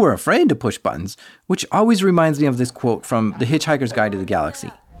 They were afraid to push buttons, which always reminds me of this quote from The Hitchhiker's Guide to the Galaxy.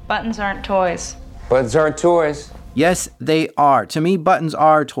 Buttons aren't toys. Buttons aren't toys. Yes, they are. To me, buttons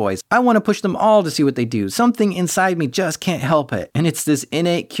are toys. I want to push them all to see what they do. Something inside me just can't help it. And it's this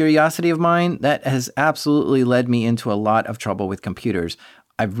innate curiosity of mine that has absolutely led me into a lot of trouble with computers.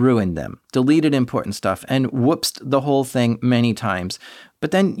 I've ruined them, deleted important stuff, and whoopsed the whole thing many times.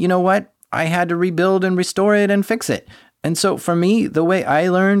 But then, you know what? I had to rebuild and restore it and fix it. And so for me, the way I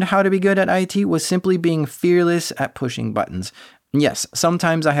learned how to be good at IT was simply being fearless at pushing buttons. Yes,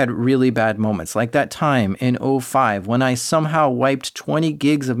 sometimes I had really bad moments, like that time in 2005 when I somehow wiped 20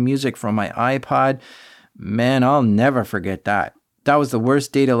 gigs of music from my iPod. Man, I'll never forget that. That was the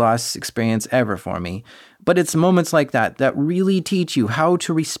worst data loss experience ever for me. But it's moments like that that really teach you how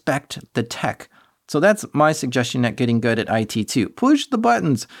to respect the tech. So that's my suggestion at getting good at IT too. Push the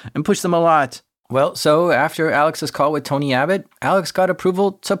buttons and push them a lot. Well, so after Alex's call with Tony Abbott, Alex got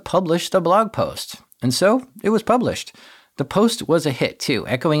approval to publish the blog post. And so it was published. The post was a hit too,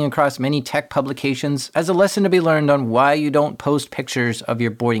 echoing across many tech publications as a lesson to be learned on why you don't post pictures of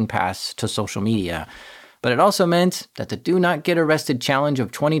your boarding pass to social media. But it also meant that the Do Not Get Arrested Challenge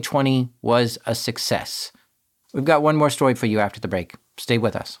of 2020 was a success. We've got one more story for you after the break. Stay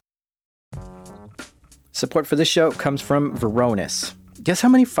with us. Support for this show comes from Varonis. Guess how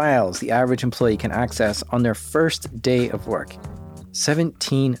many files the average employee can access on their first day of work?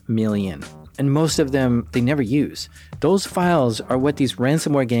 17 million. And most of them they never use. Those files are what these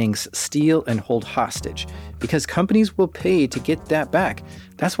ransomware gangs steal and hold hostage, because companies will pay to get that back.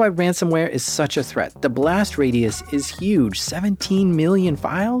 That's why ransomware is such a threat. The blast radius is huge, 17 million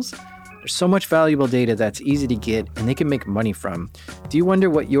files? There's so much valuable data that's easy to get and they can make money from. Do you wonder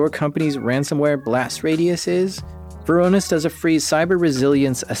what your company's ransomware blast radius is? Varonis does a free cyber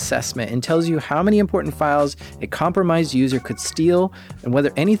resilience assessment and tells you how many important files a compromised user could steal and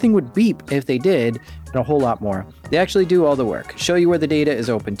whether anything would beep if they did, and a whole lot more. They actually do all the work, show you where the data is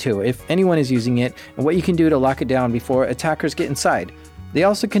open to, if anyone is using it, and what you can do to lock it down before attackers get inside. They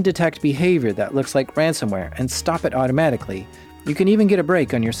also can detect behavior that looks like ransomware and stop it automatically. You can even get a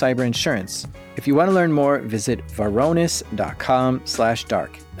break on your cyber insurance. If you want to learn more, visit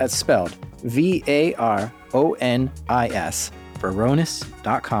varonis.com/dark. That's spelled VARONIS,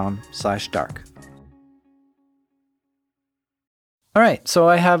 varonis.com/dark. All right, so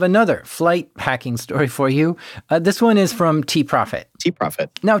I have another flight hacking story for you. This one is from T-Profit.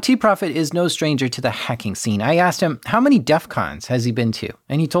 T-Profit. Now, T-Profit is no stranger to the hacking scene. I asked him, how many DEF CONs has he been to?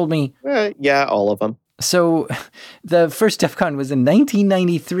 And he told me... Yeah, all of them. So the first DEF CON was in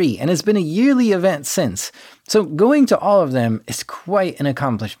 1993 and has been a yearly event since. So going to all of them is quite an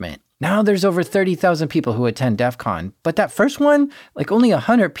accomplishment. Now there's over 30,000 people who attend DEF CON, but that first one, like only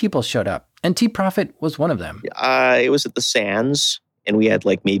 100 people showed up, and T-Profit was one of them. It was at the Sands, and we had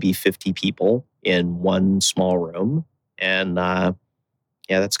like maybe 50 people in one small room. And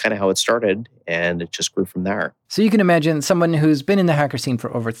that's kind of how it started, and it just grew from there. So you can imagine someone who's been in the hacker scene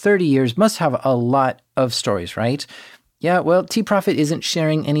for over 30 years must have a lot of stories, right? Yeah, well, T-Profit isn't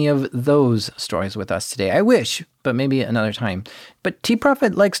sharing any of those stories with us today. I wish, but maybe another time. But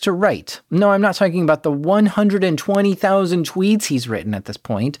T-Profit likes to write. No, I'm not talking about the 120,000 tweets he's written at this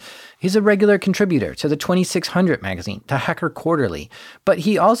point. He's a regular contributor to the 2600 magazine, to Hacker Quarterly. But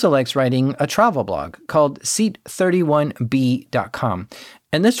he also likes writing a travel blog called Seat31b.com.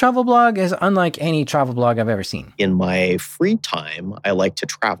 And this travel blog is unlike any travel blog I've ever seen. In my free time, I like to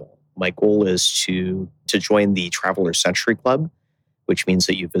travel. My goal is to join the Traveler Century Club, which means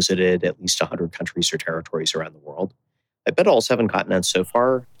that you visited at least 100 countries or territories around the world. I've been to all 7 continents so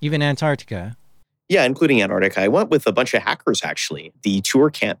far. Even Antarctica. Yeah, including Antarctica. I went with a bunch of hackers, actually. The Tour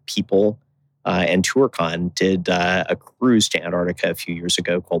Camp people and TourCon did a cruise to Antarctica a few years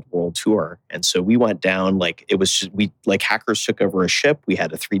ago called World Tour. And so we went down, hackers took over a ship. We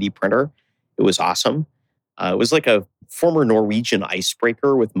had a 3D printer. It was awesome. It was like a former Norwegian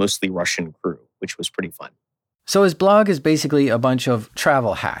icebreaker with mostly Russian crew, which was pretty fun. So his blog is basically a bunch of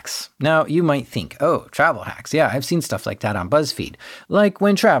travel hacks. Now, you might think, oh, travel hacks. Yeah, I've seen stuff like that on BuzzFeed. Like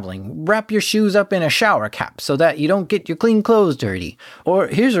when traveling, wrap your shoes up in a shower cap so that you don't get your clean clothes dirty. Or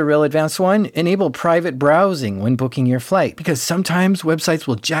here's a real advanced one, enable private browsing when booking your flight, because sometimes websites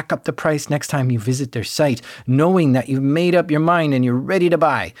will jack up the price next time you visit their site, knowing that you've made up your mind and you're ready to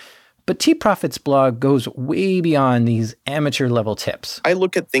buy. But T-Profit's blog goes way beyond these amateur-level tips. I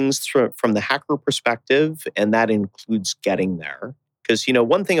look at things from the hacker perspective, and that includes getting there. Because,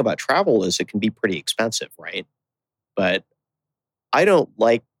 one thing about travel is it can be pretty expensive, right? But I don't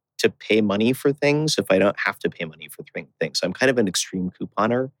like to pay money for things if I don't have to pay money for things. I'm kind of an extreme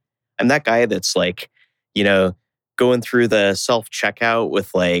couponer. I'm that guy that's going through the self-checkout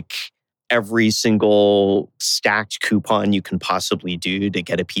with every single stacked coupon you can possibly do to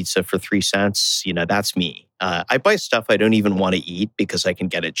get a pizza for 3 cents. That's me. I buy stuff I don't even want to eat because I can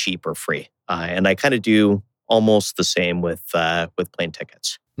get it cheap or free. And I kind of do almost the same with plane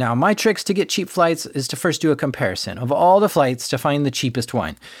tickets. Now, my tricks to get cheap flights is to first do a comparison of all the flights to find the cheapest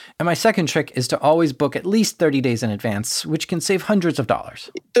one. And my second trick is to always book at least 30 days in advance, which can save hundreds of dollars.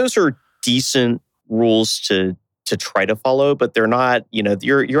 Those are decent rules to try to follow, but they're not,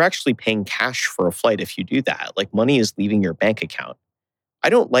 you're actually paying cash for a flight if you do that. Like money is leaving your bank account. I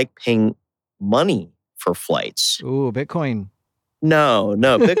don't like paying money for flights. Ooh, Bitcoin. No,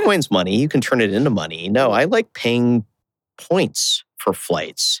 Bitcoin's money. You can turn it into money. No, I like paying points for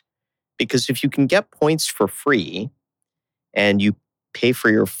flights because if you can get points for free and you pay for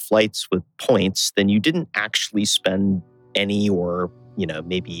your flights with points, then you didn't actually spend any or,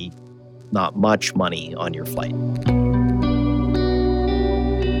 maybe not much money on your flight.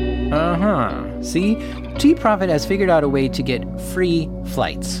 See, T-Profit has figured out a way to get free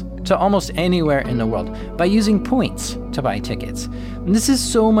flights to almost anywhere in the world by using points to buy tickets. And this is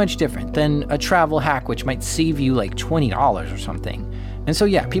so much different than a travel hack which might save you like $20 or something. And so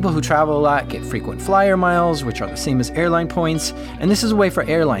yeah, people who travel a lot get frequent flyer miles, which are the same as airline points, and this is a way for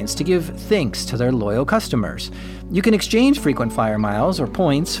airlines to give thanks to their loyal customers. You can exchange frequent flyer miles or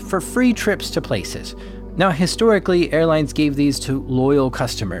points for free trips to places. Now, historically, airlines gave these to loyal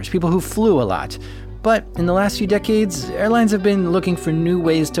customers, people who flew a lot. But in the last few decades, airlines have been looking for new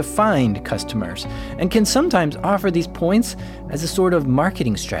ways to find customers and can sometimes offer these points as a sort of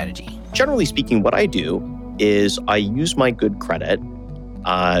marketing strategy. Generally speaking, what I do is I use my good credit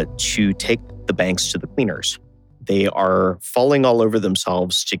to take the banks to the cleaners. They are falling all over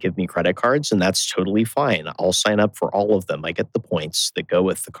themselves to give me credit cards, and that's totally fine. I'll sign up for all of them. I get the points that go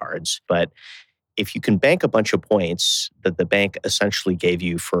with the cards. But if you can bank a bunch of points that the bank essentially gave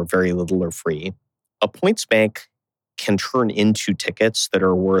you for very little or free, a points bank can turn into tickets that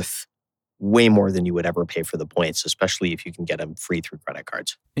are worth way more than you would ever pay for the points, especially if you can get them free through credit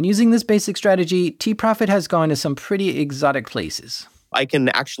cards. And using this basic strategy, T-Profit has gone to some pretty exotic places. I can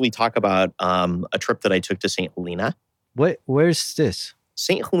actually talk about a trip that I took to St. Helena. Where's this?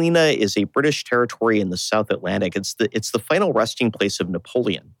 St. Helena is a British territory in the South Atlantic. It's the final resting place of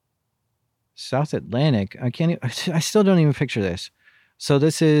Napoleon. South Atlantic? I still don't even picture this. So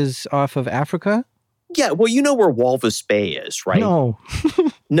this is off of Africa? Yeah, well, you know where Walvis Bay is, right? No.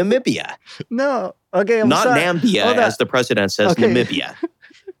 Namibia. No. Okay, Not Nambia, as the president says, okay. Namibia.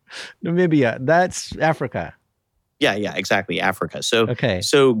 Namibia. That's Africa. Yeah, exactly. Africa. So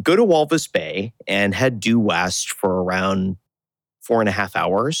go to Walvis Bay and head due west for around 4.5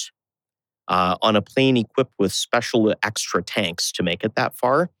 hours on a plane equipped with special extra tanks to make it that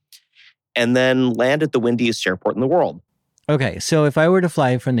far, and then land at the windiest airport in the world. Okay, so if I were to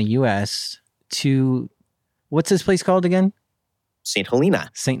fly from the U.S. to, what's this place called again? St.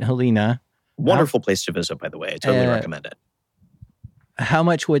 Helena. St. Helena. Wonderful place to visit, by the way. I totally recommend it. How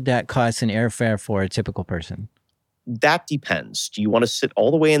much would that cost an airfare for a typical person? That depends. Do you want to sit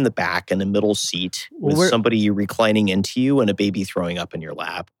all the way in the back in a middle seat with somebody reclining into you and a baby throwing up in your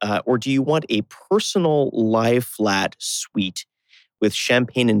lap? Or do you want a personal lie flat suite with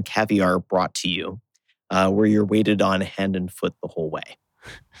champagne and caviar brought to you where you're waited on hand and foot the whole way?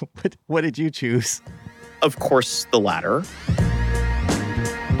 What did you choose? Of course, the latter.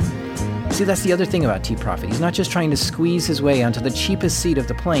 See, that's the other thing about T-Profit. He's not just trying to squeeze his way onto the cheapest seat of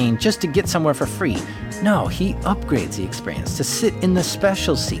the plane just to get somewhere for free. No, he upgrades the experience to sit in the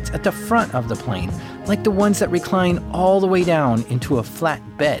special seats at the front of the plane, like the ones that recline all the way down into a flat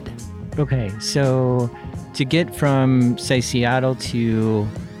bed. Okay, so to get from, say, Seattle to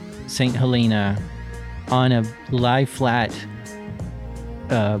St. Helena on a lie flat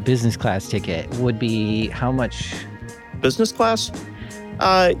business class ticket would be how much? Business class?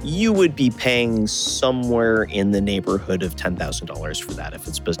 You would be paying somewhere in the neighborhood of $10,000 for that if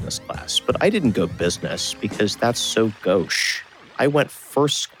it's business class. But I didn't go business because that's so gauche. I went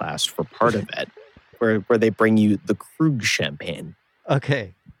first class for part of it, where they bring you the Krug champagne.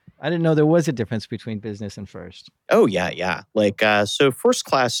 Okay. I didn't know there was a difference between business and first. Oh, yeah. So first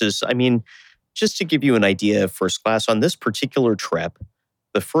class is, just to give you an idea of first class, on this particular trip,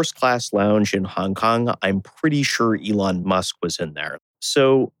 the first class lounge in Hong Kong, I'm pretty sure Elon Musk was in there.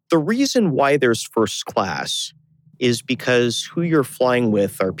 So the reason why there's first class is because who you're flying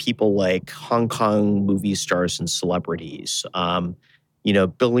with are people like Hong Kong movie stars and celebrities,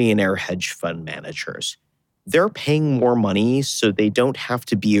 billionaire hedge fund managers. They're paying more money so they don't have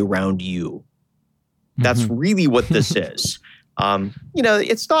to be around you. That's really what this is.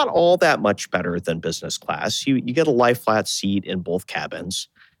 It's not all that much better than business class. You get a lie flat seat in both cabins.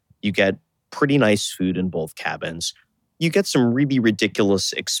 You get pretty nice food in both cabins. You get some really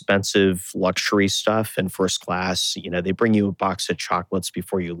ridiculous, expensive luxury stuff in first class. They bring you a box of chocolates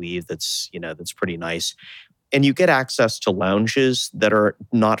before you leave. That's pretty nice. And you get access to lounges that are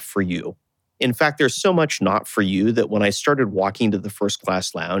not for you. In fact, there's so much not for you that when I started walking to the first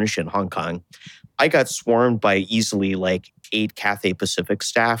class lounge in Hong Kong, I got swarmed by easily like 8 Cathay Pacific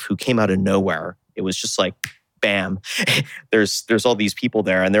staff who came out of nowhere. It was just like, bam, there's all these people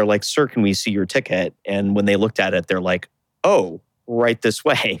there. And they're like, sir, can we see your ticket? And when they looked at it, they're like, oh, right this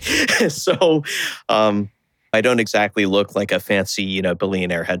way. So I don't exactly look like a fancy,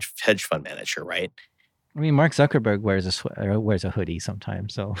 billionaire hedge fund manager, right? Mark Zuckerberg wears a hoodie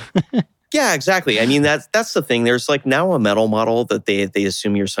sometimes, so... Yeah, exactly. That's the thing. There's like now a mental model that they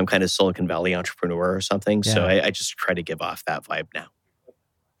assume you're some kind of Silicon Valley entrepreneur or something. Yeah. So I just try to give off that vibe now.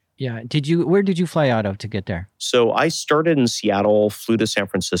 Yeah. Where did you fly out of to get there? So I started in Seattle, flew to San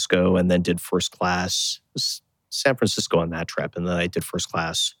Francisco, and then did first class San Francisco on that trip. And then I did first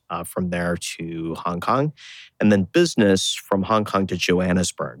class from there to Hong Kong, and then business from Hong Kong to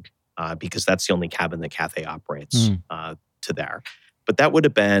Johannesburg, because that's the only cabin that Cathay operates to there. But that would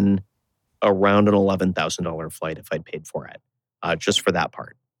have been around an $11,000 flight if I'd paid for it, just for that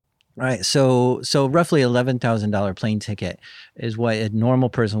part. Right. So roughly $11,000 plane ticket is what a normal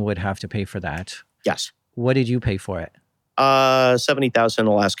person would have to pay for that. Yes. What did you pay for it? 70,000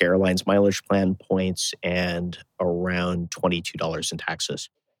 Alaska Airlines mileage plan points and around $22 in taxes.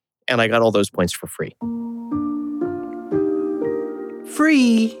 And I got all those points for free.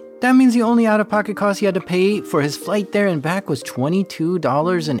 Free? That means the only out-of-pocket cost he had to pay for his flight there and back was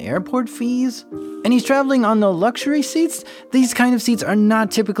 $22 in airport fees? And he's traveling on the luxury seats? These kind of seats are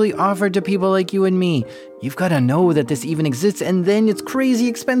not typically offered to people like you and me. You've got to know that this even exists, and then it's crazy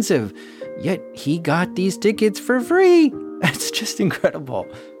expensive. Yet he got these tickets for free. That's just incredible.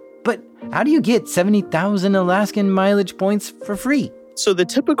 But how do you get 70,000 Alaskan mileage points for free? So the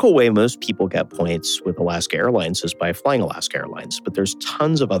typical way most people get points with Alaska Airlines is by flying Alaska Airlines, but there's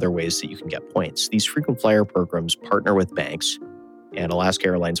tons of other ways that you can get points. These frequent flyer programs partner with banks, and Alaska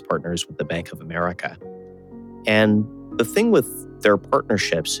Airlines partners with the Bank of America. And the thing with their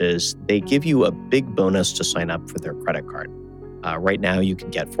partnerships is they give you a big bonus to sign up for their credit card. Right now, you can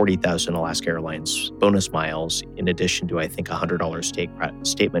get 40,000 Alaska Airlines bonus miles in addition to, I think, $100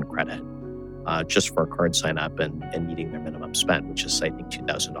 statement credit. Just for a card sign up and meeting their minimum spend, which is, I think,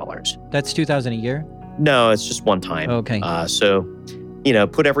 $2,000. That's $2,000 a year? No, it's just one time. Okay. So,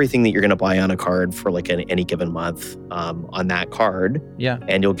 put everything that you're going to buy on a card for like any given month on that card. Yeah.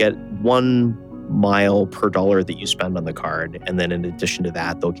 And you'll get 1 mile per dollar that you spend on the card. And then in addition to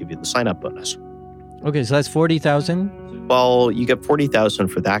that, they'll give you the sign up bonus. Okay, so that's 40,000? Well, you get 40,000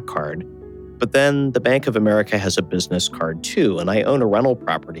 for that card. But then the Bank of America has a business card too, and I own a rental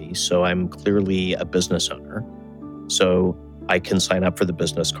property, so I'm clearly a business owner. So I can sign up for the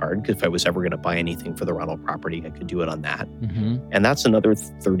business card, because if I was ever going to buy anything for the rental property, I could do it on that. Mm-hmm. And that's another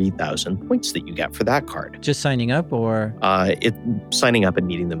 30,000 points that you get for that card. Just signing up, or? Signing up and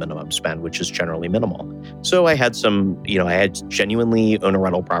meeting the minimum spend, which is generally minimal. So I had I had genuinely own a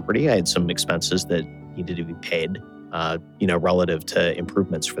rental property. I had some expenses that needed to be paid. Relative to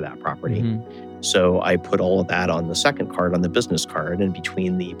improvements for that property. Mm-hmm. So I put all of that on the second card, on the business card, and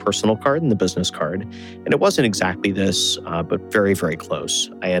between the personal card and the business card. And it wasn't exactly this, but very, very close.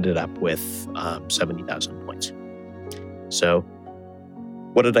 I ended up with 70,000 points. So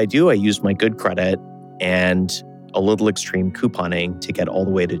what did I do? I used my good credit and a little extreme couponing to get all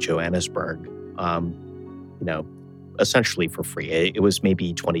the way to Johannesburg, essentially for free. It was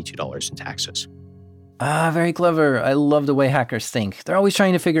maybe $22 in taxes. Very clever. I love the way hackers think. They're always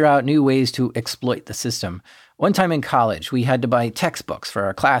trying to figure out new ways to exploit the system. One time in college, we had to buy textbooks for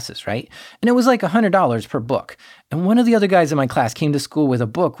our classes, right? And it was like $100 per book. And one of the other guys in my class came to school with a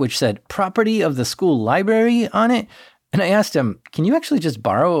book which said property of the school library on it. And I asked him, can you actually just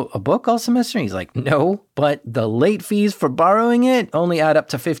borrow a book all semester? And he's like, no, but the late fees for borrowing it only add up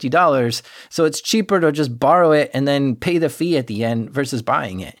to $50. So it's cheaper to just borrow it and then pay the fee at the end versus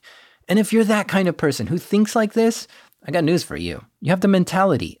buying it. And if you're that kind of person who thinks like this, I got news for you. You have the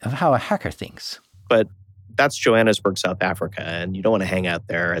mentality of how a hacker thinks. But that's Johannesburg, South Africa, and you don't want to hang out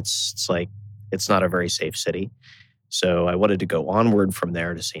there. It's not a very safe city. So I wanted to go onward from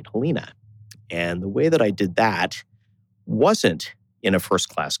there to St. Helena. And the way that I did that wasn't in a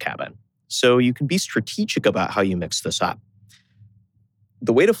first-class cabin. So you can be strategic about how you mix this up.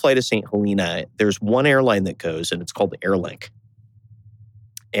 The way to fly to St. Helena, there's one airline that goes, and it's called Airlink.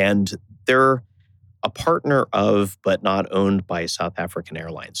 And they're a partner of, but not owned by, South African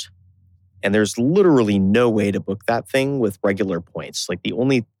Airlines. And there's literally no way to book that thing with regular points. Like the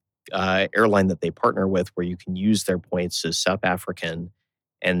only airline that they partner with where you can use their points is South African.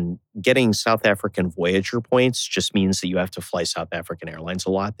 And getting South African Voyager points just means that you have to fly South African Airlines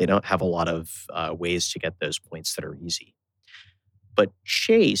a lot. They don't have a lot of ways to get those points that are easy. But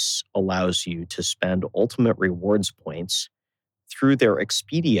Chase allows you to spend Ultimate Rewards points through their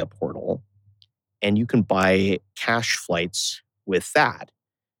Expedia portal, and you can buy cash flights with that.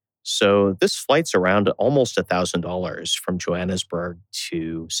 So this flight's around almost $1,000 from Johannesburg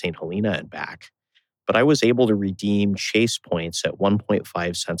to St. Helena and back. But I was able to redeem Chase points at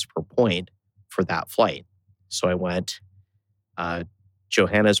 1.5 cents per point for that flight. So I went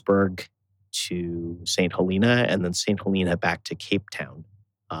Johannesburg to St. Helena, and then St. Helena back to Cape Town,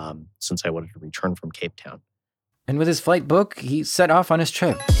 since I wanted to return from Cape Town. And with his flight book, he set off on his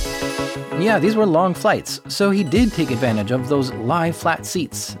trip. And yeah, these were long flights, so he did take advantage of those lie flat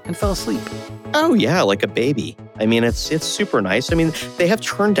seats and fell asleep. Oh yeah, like a baby. I mean, it's super nice. I mean, they have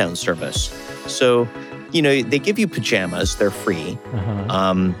turn down service. So, they give you pajamas, they're free.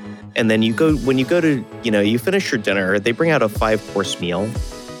 And then when you go to, you finish your dinner, they bring out a 5-course meal.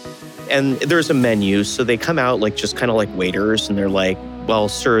 And there's a menu, so they come out just kind of like waiters, and they're like, well,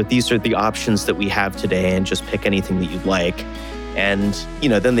 sir, these are the options that we have today, and just pick anything that you'd like. And,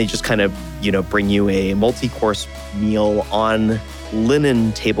 then they just kind of, bring you a multi-course meal on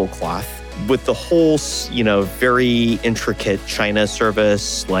linen tablecloth with the whole, very intricate China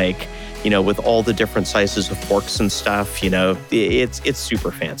service, with all the different sizes of forks and stuff. It's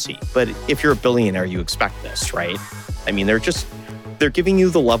super fancy. But if you're a billionaire, you expect this, right? I mean, they're giving you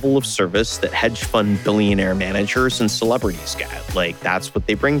the level of service that hedge fund billionaire managers and celebrities get. That's what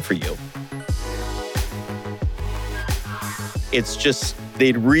they bring for you. It's just,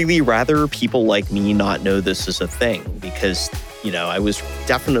 they'd really rather people like me not know this is a thing because, I was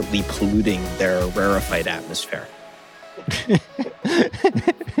definitely polluting their rarefied atmosphere.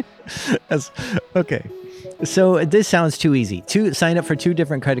 Okay. So this sounds too easy. Sign up for 2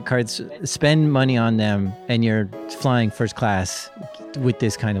 different credit cards, spend money on them, and you're flying first class with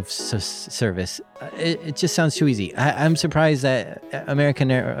this kind of service. It just sounds too easy. I'm surprised that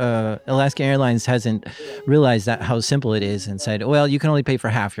Alaska Airlines hasn't realized how simple it is and said, well, you can only pay for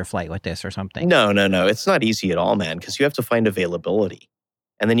half your flight with this or something. No. It's not easy at all, man, because you have to find availability.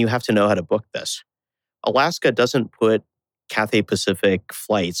 And then you have to know how to book this. Alaska doesn't put Cathay Pacific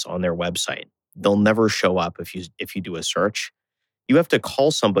flights on their website. They'll never show up if you do a search. You have to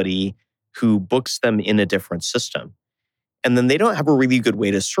call somebody who books them in a different system. And then they don't have a really good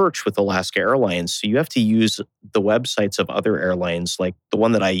way to search with Alaska Airlines. So you have to use the websites of other airlines. Like the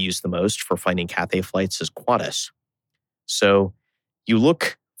one that I use the most for finding Cathay flights is Qantas. So you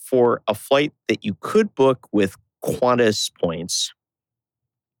look for a flight that you could book with Qantas points.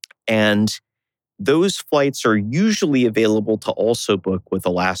 And those flights are usually available to also book with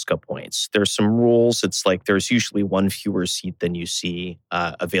Alaska points. There's some rules. It's there's usually one fewer seat than you see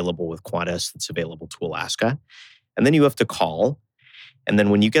available with Qantas that's available to Alaska. And then you have to call. And then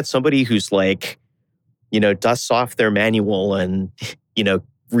when you get somebody who's dusts off their manual and,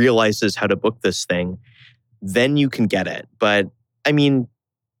 realizes how to book this thing, then you can get it. But I mean,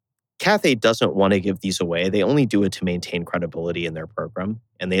 Cathay doesn't want to give these away. They only do it to maintain credibility in their program.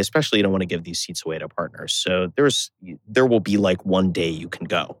 And they especially don't want to give these seats away to partners. So there will be one day you can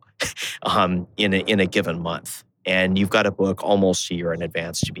go in a given month. And you've got to book almost a year in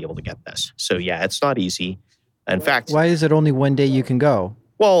advance to be able to get this. So yeah, it's not easy. In fact, why is it only one day you can go?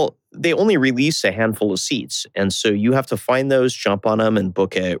 Well, they only release a handful of seats. And so you have to find those, jump on them, and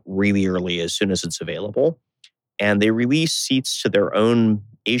book it really early as soon as it's available. And they release seats to their own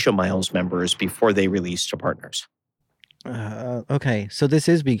Asia Miles members before they release to partners. Okay, so this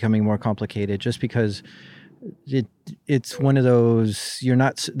is becoming more complicated just because it's one of those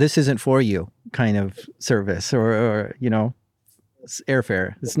this isn't for you kind of service or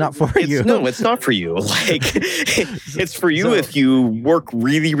airfare. It's not for you. No, it's not for you. It's for you if you work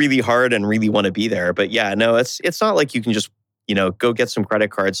really, really hard and really want to be there. But yeah, no, it's not like you can just, go get some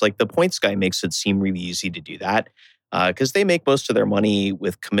credit cards. The Points guy makes it seem really easy to do that because they make most of their money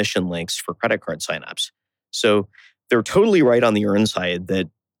with commission links for credit card signups. So they're totally right on the earn side that,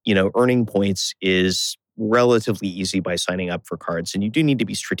 earning points is relatively easy by signing up for cards. And you do need to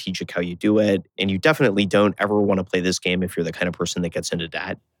be strategic how you do it. And you definitely don't ever want to play this game if you're the kind of person that gets into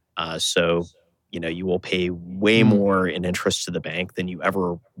debt. So you will pay way more in interest to the bank than you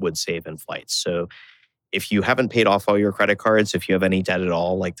ever would save in flights. So if you haven't paid off all your credit cards, if you have any debt at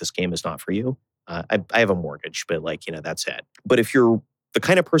all, this game is not for you. I have a mortgage, but that's it. But if you're the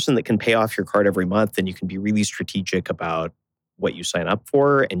kind of person that can pay off your card every month, then you can be really strategic about what you sign up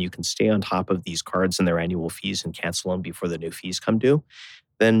for, and you can stay on top of these cards and their annual fees and cancel them before the new fees come due,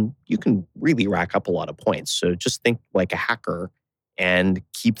 then you can really rack up a lot of points. So just think like a hacker and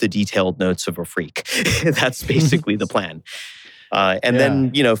keep the detailed notes of a freak. That's basically the plan.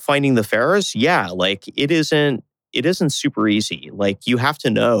 Then, finding the fares, it isn't super easy. You have to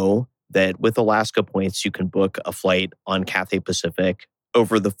know that with Alaska Points, you can book a flight on Cathay Pacific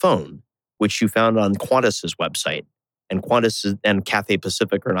over the phone, which you found on Qantas's website. And Qantas and Cathay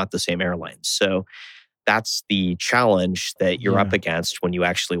Pacific are not the same airlines. So that's the challenge that you're up against when you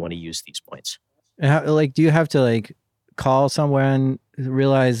actually want to use these points. Do you have to call someone,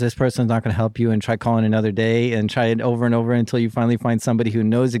 realize this person's not going to help you and try calling another day and try it over and over until you finally find somebody who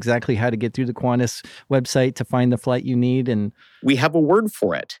knows exactly how to get through the Qantas website to find the flight you need? And we have a word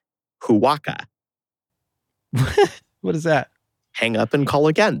for it, Huaka. What is that? Hang up and call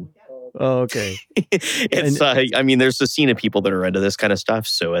again. Oh, okay. I mean, there's a scene of people that are into this kind of stuff.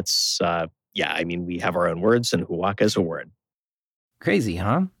 So it's, I mean, we have our own words and Huwaka is a word. Crazy,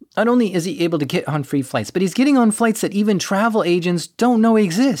 huh? Not only is he able to get on free flights, but he's getting on flights that even travel agents don't know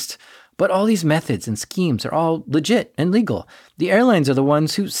exist. But all these methods and schemes are all legit and legal. The airlines are the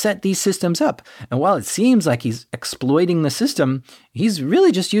ones who set these systems up. And while it seems like he's exploiting the system, he's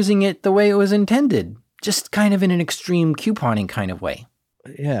really just using it the way it was intended. Just kind of in an extreme couponing kind of way.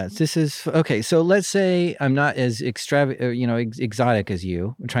 Yeah, this is okay. So let's say I'm not as exotic as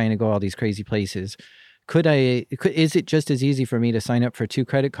you. I'm trying to go all these crazy places. Is it just as easy for me to sign up for 2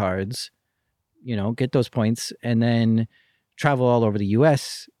 credit cards, get those points, and then travel all over the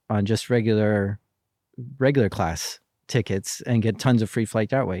U.S. on just regular class tickets and get tons of free flight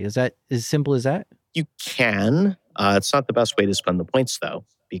that way? Is that as simple as that? You can. It's not the best way to spend the points, though,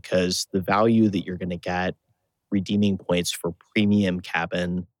 because the value that you're going to get redeeming points for premium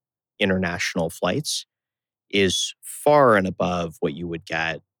cabin international flights is far and above what you would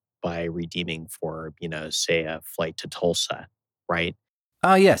get by redeeming for, say a flight to Tulsa, right?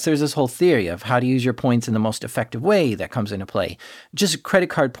 Yes, there's this whole theory of how to use your points in the most effective way that comes into play. Just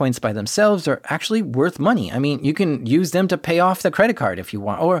credit card points by themselves are actually worth money. I mean, you can use them to pay off the credit card if you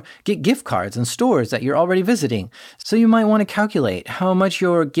want, or get gift cards in stores that you're already visiting. So you might want to calculate how much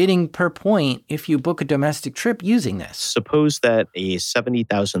you're getting per point if you book a domestic trip using this. Suppose that a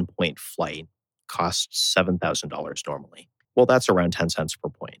 70,000 point flight costs $7,000 normally. Well, that's around 10 cents per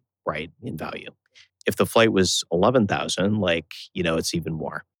point, right, in value. If the flight was 11,000, it's even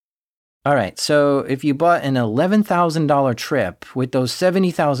more. All right. So if you bought an $11,000 trip with those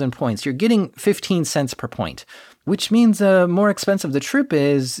 70,000 points, you're getting 15 cents per point, which means the more expensive the trip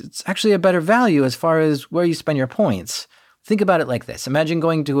is, it's actually a better value as far as where you spend your points. Think about it like this. Imagine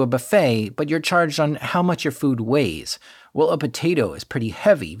going to a buffet, but you're charged on how much your food weighs. Well, a potato is pretty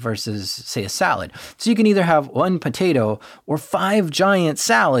heavy versus, say, a salad. So you can either have 1 potato or 5 giant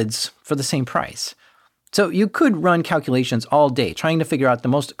salads for the same price. So you could run calculations all day trying to figure out the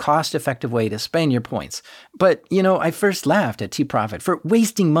most cost-effective way to spend your points. But, I first laughed at T-Profit for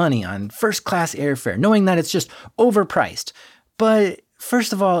wasting money on first-class airfare, knowing that it's just overpriced. But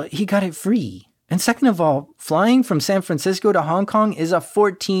first of all, he got it free. And second of all, flying from San Francisco to Hong Kong is a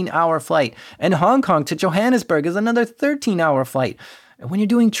 14-hour flight. And Hong Kong to Johannesburg is another 13-hour flight. And when you're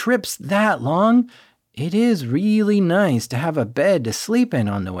doing trips that long, it is really nice to have a bed to sleep in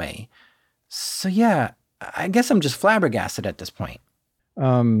on the way. So yeah, I guess I'm just flabbergasted at this point.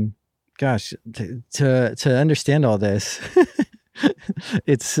 Gosh, to understand all this,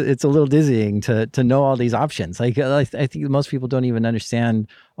 it's a little dizzying to know all these options. I think most people don't even understand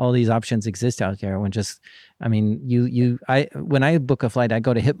all these options exist out there. When I book a flight, I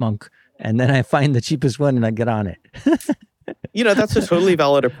go to Hipmunk and then I find the cheapest one and I get on it. That's a totally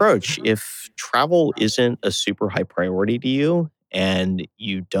valid approach. If travel isn't a super high priority to you, and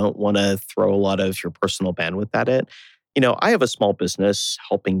you don't want to throw a lot of your personal bandwidth at it. I have a small business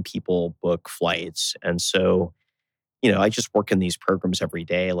helping people book flights. And so, I just work in these programs every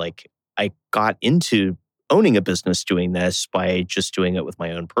day. Like, I got into owning a business doing this by just doing it with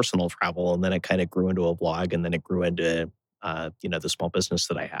my own personal travel. And then it kind of grew into a blog, and then it grew into, the small business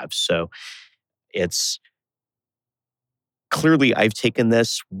that I have. So it's clearly, I've taken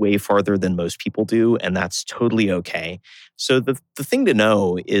this way farther than most people do, and that's totally okay. So the thing to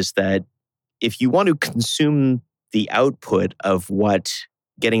know is that if you want to consume the output of what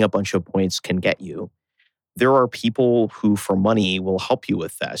getting a bunch of points can get you, there are people who, for money, will help you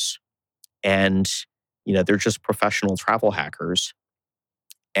with this. And, they're just professional travel hackers.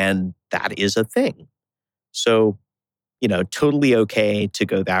 And that is a thing. So, totally okay to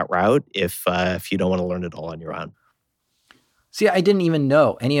go that route if you don't want to learn it all on your own. See, I didn't even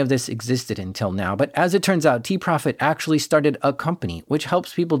know any of this existed until now, but as it turns out, T-Profit actually started a company which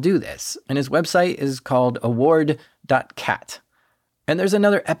helps people do this, and his website is called award.cat. And there's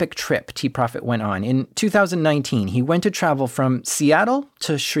another epic trip T-Profit went on. In 2019, he went to travel from Seattle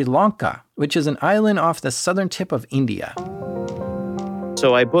to Sri Lanka, which is an island off the southern tip of India.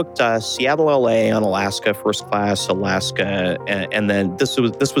 So I booked Seattle, LA on Alaska, first class, Alaska, and then this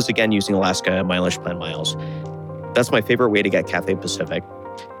was again using Alaska mileage plan miles. That's my favorite way to get Cathay Pacific.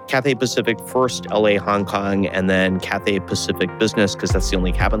 Cathay Pacific first, LA, Hong Kong, and then Cathay Pacific Business, because that's the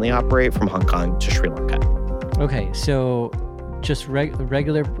only cabin they operate, from Hong Kong to Sri Lanka. Okay, so just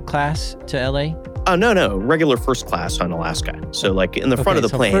regular class to LA? Oh, no, regular first class on Alaska. So like in the front of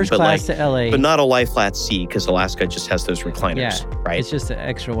the plane, first class to LA. But not a lie flat C, because Alaska just has those recliners, right? It's just the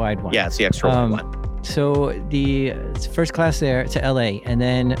extra wide one. Yeah, it's the extra wide one. So the first class there to LA, and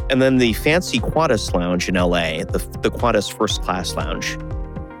then the fancy Qantas lounge in LA, the Qantas first class lounge.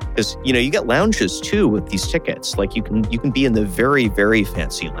 Because, you get lounges too with these tickets. Like you can be in the very, very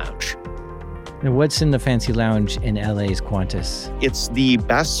fancy lounge. and what's in the fancy lounge in LA's Qantas? It's the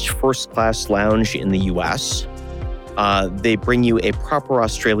best first class lounge in the US. They bring you a proper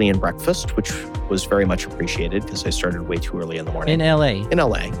Australian breakfast, which was very much appreciated because I started way too early in the morning. In LA? In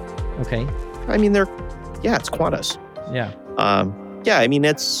LA. Okay. I mean, it's Qantas. Yeah. I mean,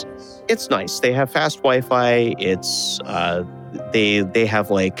 it's nice. They have fast Wi-Fi. It's they have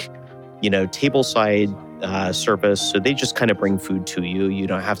tableside service, so they just kind of bring food to you. You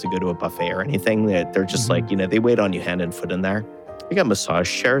don't have to go to a buffet or anything. They're just they wait on you hand and foot in there. They got massage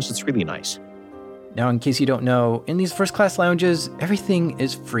chairs. It's really nice. Now, in case you don't know, in these first class lounges, everything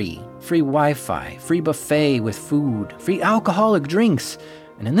is free. Free Wi-Fi, free buffet with food, free alcoholic drinks.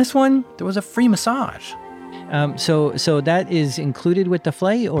 And in this one, there was a free massage. So that is included with the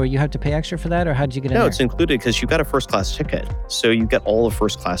flight, or you have to pay extra for that, or how did you get in No, there? it's included because you got a first class ticket. So you get all the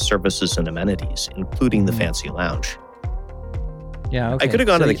first class services and amenities, including the fancy lounge. Yeah, okay. I could have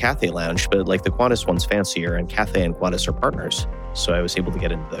gone to the Cathay lounge, but the Qantas one's fancier, and Cathay and Qantas are partners. So I was able to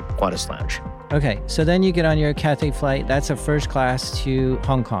get into the Qantas lounge. Okay, so then you get on your Cathay flight. That's a first class to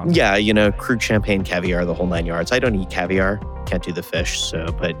Hong Kong. Yeah, crude champagne, caviar, the whole 9 yards. I don't eat caviar, can't do the fish. So,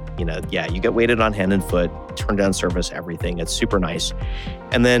 but you get waited on hand and foot, turn down service, everything. It's super nice.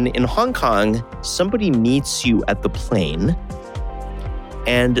 And then in Hong Kong, somebody meets you at the plane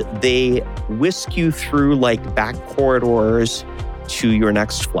and they whisk you through back corridors to your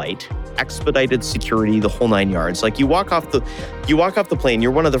next flight. Expedited security, the whole 9 yards. You walk off the plane,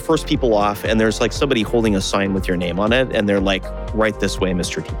 you're one of the first people off, and there's somebody holding a sign with your name on it, and they're right this way,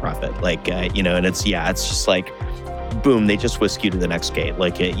 Mr. T. Prophet. And it's just boom, they just whisk you to the next gate.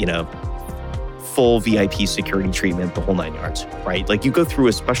 Full VIP security treatment, the whole 9 yards, right? You go through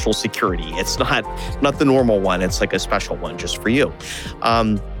a special security. It's not the normal one. It's a special one just for you.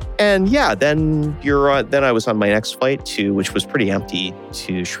 And then I was on my next flight which was pretty empty,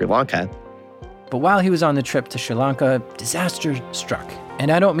 to Sri Lanka. But while he was on the trip to Sri Lanka, disaster struck.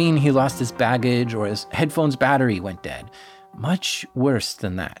 And I don't mean he lost his baggage or his headphone's battery went dead. Much worse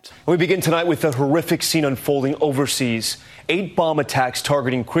than that. We begin tonight with a horrific scene unfolding overseas. 8 bomb attacks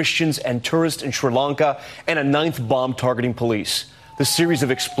targeting Christians and tourists in Sri Lanka, and a 9th bomb targeting police. The series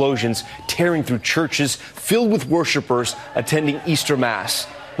of explosions tearing through churches filled with worshipers attending Easter Mass.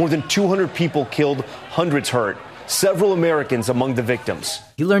 More than 200 people killed, hundreds hurt. Several Americans among the victims.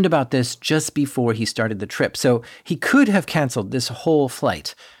 He learned about this just before he started the trip, so he could have canceled this whole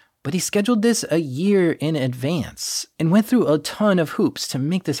flight. But he scheduled this a year in advance and went through a ton of hoops to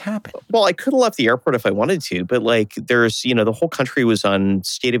make this happen. Well, I could have left the airport if I wanted to, but there's, the whole country was on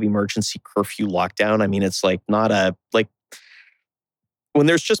state of emergency curfew lockdown. I mean, it's not a, when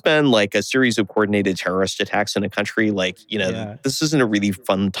there's just been a series of coordinated terrorist attacks in a country, this isn't a really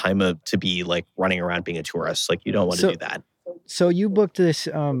fun time to be running around being a tourist. You don't want to do that. So you booked this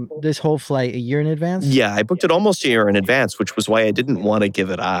whole flight a year in advance? Yeah, I booked it almost a year in advance, which was why I didn't want to give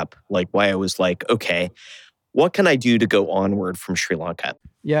it up. Why I was okay, what can I do to go onward from Sri Lanka?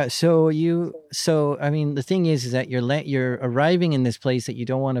 Yeah, the thing is that you're arriving in this place that you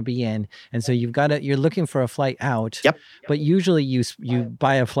don't want to be in, and so you're looking for a flight out. Yep. But usually you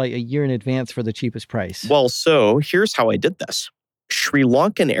buy a flight a year in advance for the cheapest price. Well, so here's how I did this. Sri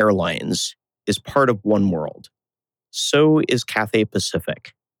Lankan Airlines is part of One World. So is Cathay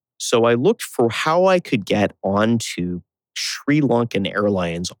Pacific. So I looked for how I could get onto Sri Lankan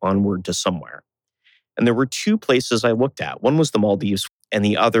Airlines onward to somewhere. And there were 2 places I looked at. One was the Maldives and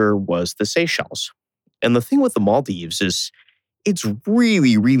the other was the Seychelles. And the thing with the Maldives is it's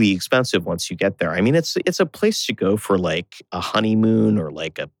really, really expensive once you get there. I mean, it's a place to go for a honeymoon or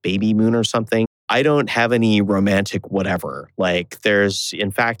a baby moon or something. I don't have any romantic whatever.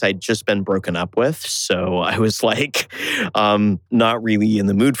 In fact, I'd just been broken up with. So I was not really in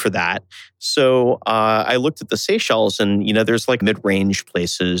the mood for that. So I looked at the Seychelles and, there's mid-range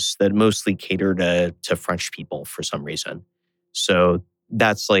places that mostly cater to French people for some reason. So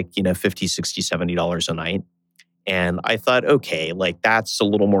that's $50, $60, $70 a night. And I thought, okay, that's a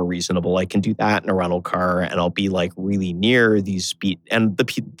little more reasonable. I can do that in a rental car and I'll be really near these and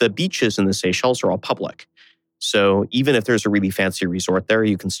the beaches in the Seychelles are all public. So even if there's a really fancy resort there,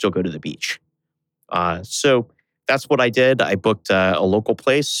 you can still go to the beach. So that's what I did. I booked a local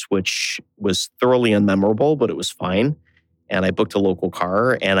place, which was thoroughly unmemorable, but it was fine. And I booked a local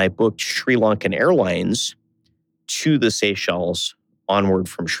car and I booked Sri Lankan Airlines to the Seychelles onward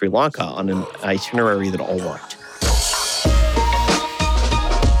from Sri Lanka on an itinerary that all worked.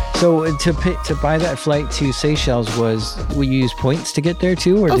 So to buy that flight to Seychelles, will you use points to get there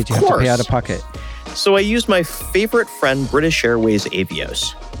too, or Of did you have to pay out course. of pocket? So I used my favorite friend, British Airways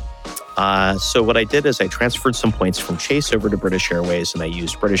Avios. So what I did is I transferred some points from Chase over to British Airways, and I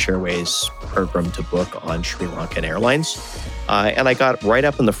used British Airways program to book on Sri Lankan Airlines. And I got right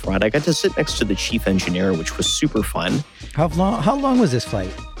up in the front. I got to sit next to the chief engineer, which was super fun. How long was this flight?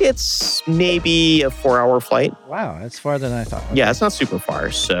 It's maybe a 4-hour flight. Wow, that's farther than I thought. Yeah, it's not super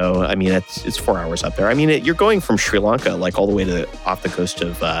far. So, I mean, it's 4 hours up there. I mean, you're going from Sri Lanka, like all the way to off the coast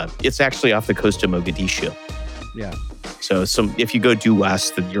of, it's actually off the coast of Mogadishu. Yeah. So if you go due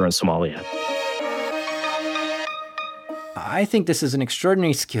west, then you're in Somalia. I think this is an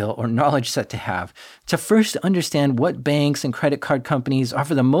extraordinary skill or knowledge set to have, to first understand what banks and credit card companies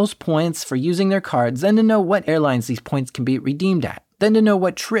offer the most points for using their cards, then to know what airlines these points can be redeemed at, then to know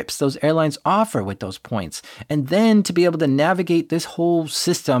what trips those airlines offer with those points, and then to be able to navigate this whole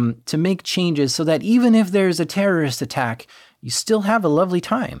system to make changes so that even if there's a terrorist attack, you still have a lovely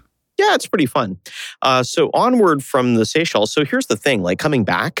time. Yeah, it's pretty fun. So onward from the Seychelles. So here's the thing, like coming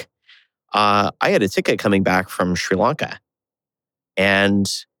back, I had a ticket coming back from Sri Lanka. And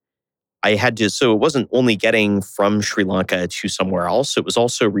I had to, so it wasn't only getting from Sri Lanka to somewhere else, it was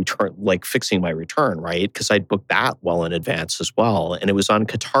also fixing my return, right? Because I'd booked that well in advance as well. And it was on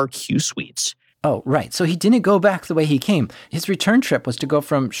Qatar Q Suites. Oh, right. So he didn't go back the way he came. His return trip was to go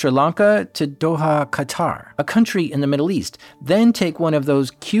from Sri Lanka to Doha, Qatar, a country in the Middle East, then take one of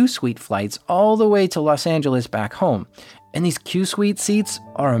those Q Suite flights all the way to Los Angeles back home. And these Q Suite seats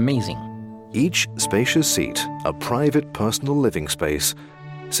are amazing. Each spacious seat, a private personal living space,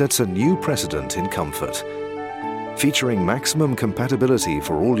 sets a new precedent in comfort. Featuring maximum compatibility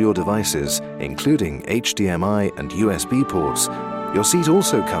for all your devices, including HDMI and USB ports, your seat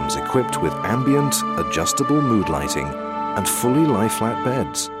also comes equipped with ambient, adjustable mood lighting and fully lie-flat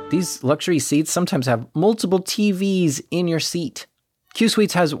beds. These luxury seats sometimes have multiple TVs in your seat. Q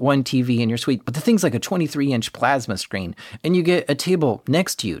Suites has one TV in your suite, but the thing's like a 23-inch plasma screen, and you get a table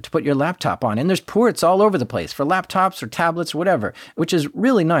next to you to put your laptop on, and there's ports all over the place for laptops or tablets or whatever, which is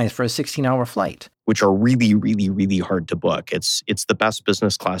really nice for a 16-hour flight. Which are really, really, really hard to book. It's the best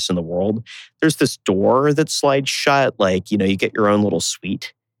business class in the world. There's this door that slides shut, like, you get your own little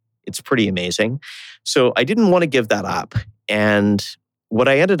suite. It's pretty amazing. So I didn't want to give that up. And what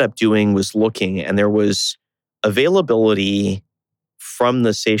I ended up doing was looking, and there was availability from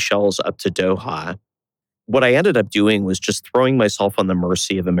the Seychelles up to Doha. What I ended up doing was just throwing myself on the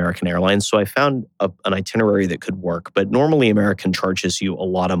mercy of American Airlines. So I found an itinerary that could work, but normally American charges you a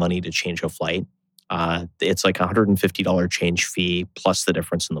lot of money to change a flight. It's like a $150 change fee plus the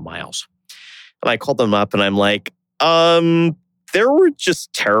difference in the miles. And I called them up and I'm like, there were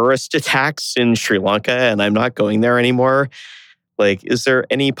just terrorist attacks in Sri Lanka and I'm not going there anymore. Like, is there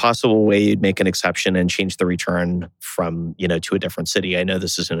any possible way you'd make an exception and change the return from, to a different city? I know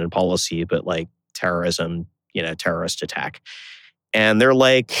this isn't in policy, but like terrorism, terrorist attack. And they're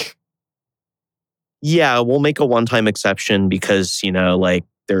like, yeah, we'll make a one-time exception because,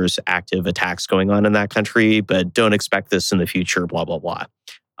 there's active attacks going on in that country, but don't expect this in the future, blah, blah, blah.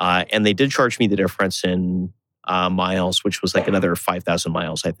 And they did charge me the difference in miles, which was like another 5,000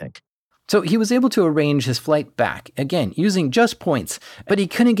 miles, I think. So he was able to arrange his flight back, again, using just points, but he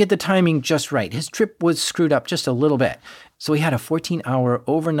couldn't get the timing just right. His trip was screwed up just a little bit. So he had a 14-hour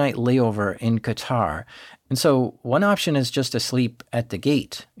overnight layover in Qatar. And so one option is just to sleep at the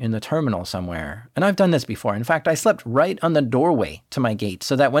gate in the terminal somewhere. And I've done this before. In fact, I slept right on the doorway to my gate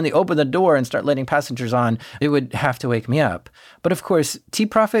so that when they open the door and start letting passengers on, it would have to wake me up. But of course,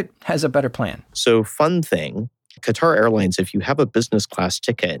 T-Profit has a better plan. So fun thing, Qatar Airlines, if you have a business class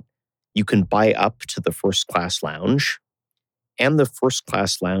ticket, you can buy up to the first class lounge, and the first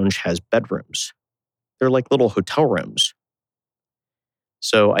class lounge has bedrooms. They're like little hotel rooms.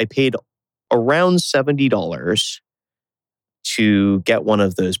 So I paid around $70 to get one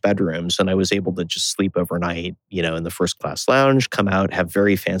of those bedrooms, and I was able to just sleep overnight, in the first class lounge, come out, have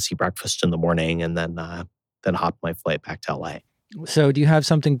very fancy breakfast in the morning, and then hop my flight back to LA. So do you have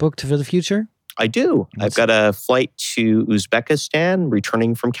something booked for the future? I do. I've got a flight to Uzbekistan,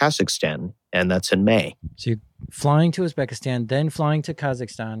 returning from Kazakhstan, and that's in May. So you're flying to Uzbekistan, then flying to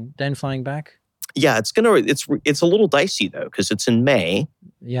Kazakhstan, then flying back? Yeah, it's a little dicey though because it's in May.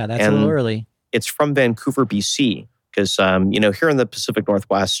 Yeah, that's a little early. It's from Vancouver, BC, because here in the Pacific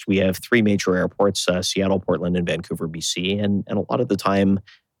Northwest we have 3 major airports: Seattle, Portland, and Vancouver, BC, and a lot of the time,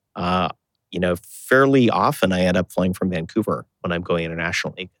 fairly often I end up flying from Vancouver when I'm going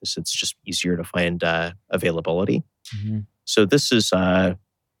internationally because it's just easier to find availability. Mm-hmm. So this is on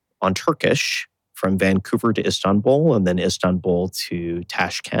Turkish from Vancouver to Istanbul and then Istanbul to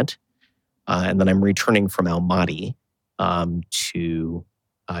Tashkent. And then I'm returning from Almaty to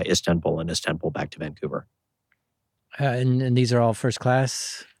Istanbul and Istanbul back to Vancouver. And these are all first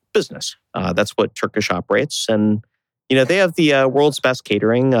class? Business. That's what Turkish operates. And, they have the world's best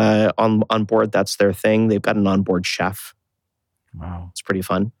catering on board. That's their thing. They've got an onboard chef. Wow. It's pretty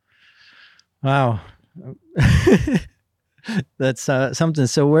fun. Wow. That's something.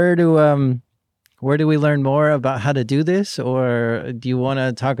 So where do we learn more about how to do this? Or do you want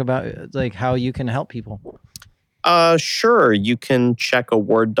to talk about like how you can help people? Sure. You can check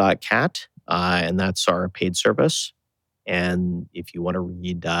award.cat, and that's our paid service. And if you want to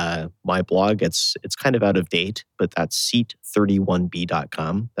read my blog, it's kind of out of date, but that's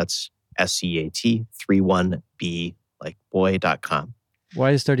seat31b.com. That's SEAT 31b, like boy.com.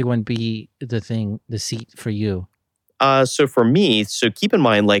 Why is 31b the seat for you? So for me, keep in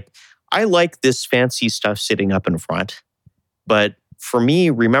mind, like, I like this fancy stuff sitting up in front. But for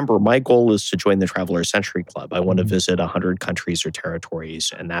me, remember, my goal is to join the Traveler Century Club. I want to visit 100 countries or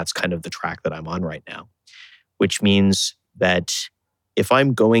territories, and that's kind of the track that I'm on right now. Which means that if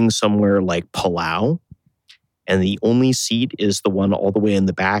I'm going somewhere like Palau, and the only seat is the one all the way in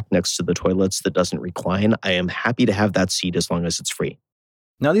the back next to the toilets that doesn't recline, I am happy to have that seat as long as it's free.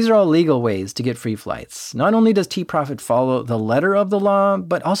 Now, these are all legal ways to get free flights. Not only does T-Profit follow the letter of the law,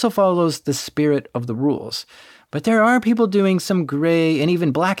 but also follows the spirit of the rules. But there are people doing some gray and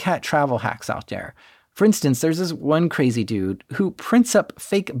even black hat travel hacks out there. For instance, there's this one crazy dude who prints up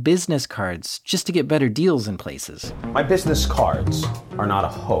fake business cards just to get better deals in places. My business cards are not a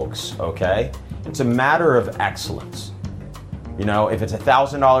hoax, okay? It's a matter of excellence. If it's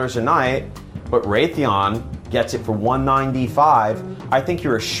 $1,000 a night, but Raytheon gets it for $195, I think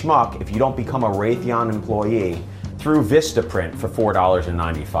you're a schmuck if you don't become a Raytheon employee through Vistaprint for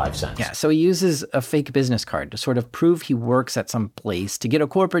 $4.95. Yeah, so he uses a fake business card to sort of prove he works at some place to get a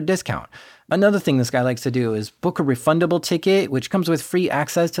corporate discount. Another thing this guy likes to do is book a refundable ticket, which comes with free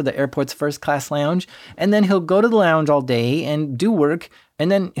access to the airport's first-class lounge, and then he'll go to the lounge all day and do work, and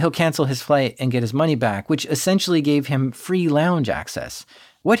then he'll cancel his flight and get his money back, which essentially gave him free lounge access.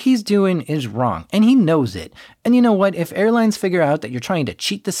 What he's doing is wrong, and he knows it. And you know what? If airlines figure out that you're trying to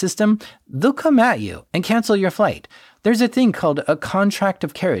cheat the system, they'll come at you and cancel your flight. There's a thing called a contract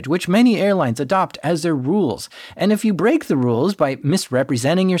of carriage, which many airlines adopt as their rules. And if you break the rules by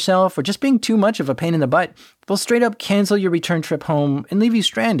misrepresenting yourself or just being too much of a pain in the butt, they'll straight up cancel your return trip home and leave you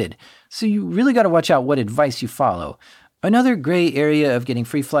stranded. So you really got to watch out what advice you follow. Another gray area of getting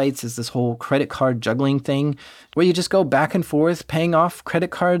free flights is this whole credit card juggling thing, where you just go back and forth paying off credit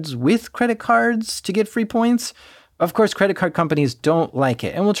cards with credit cards to get free points. Of course, credit card companies don't like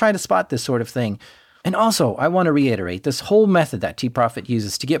it, and will try to spot this sort of thing. And also, I want to reiterate, this whole method that T-Profit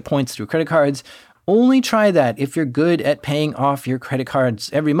uses to get points through credit cards, only try that if you're good at paying off your credit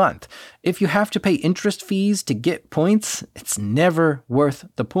cards every month. If you have to pay interest fees to get points, it's never worth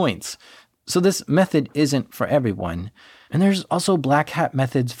the points. So this method isn't for everyone. And there's also black hat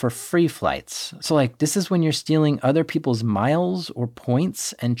methods for free flights. So this is when you're stealing other people's miles or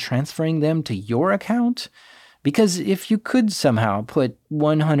points and transferring them to your account. Because if you could somehow put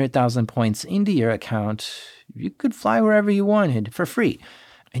 100,000 points into your account, you could fly wherever you wanted for free.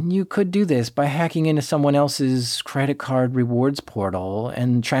 And you could do this by hacking into someone else's credit card rewards portal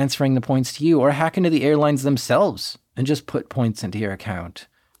and transferring the points to you, or hack into the airlines themselves and just put points into your account.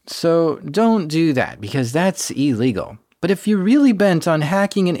 So don't do that, because that's illegal. But if you're really bent on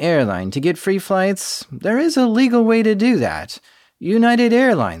hacking an airline to get free flights, there is a legal way to do that. United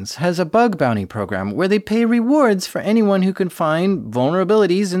Airlines has a bug bounty program where they pay rewards for anyone who can find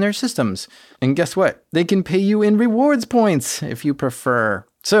vulnerabilities in their systems. And guess what? They can pay you in rewards points if you prefer.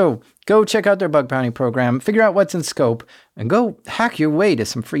 So go check out their bug bounty program, figure out what's in scope, and go hack your way to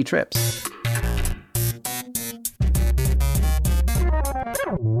some free trips.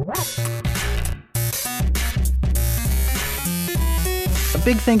 A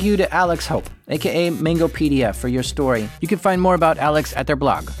big thank you to Alex Hope, aka Mango PDF, for your story. You can find more about Alex at their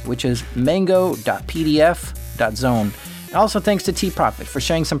blog, which is mango.pdf.zone. And also thanks to T-Profit for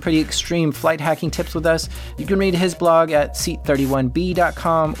sharing some pretty extreme flight hacking tips with us. You can read his blog at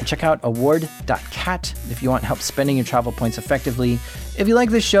seat31b.com or check out award.cat if you want help spending your travel points effectively. If you like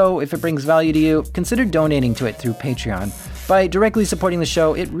this show, if it brings value to you, consider donating to it through Patreon. By directly supporting the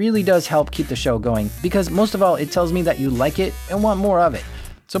show, it really does help keep the show going, because most of all, it tells me that you like it and want more of it.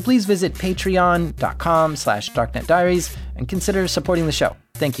 So please visit patreon.com/darknetdiaries and consider supporting the show.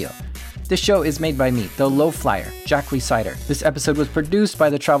 Thank you. This show is made by me, the low flyer, Jack Rhysider. This episode was produced by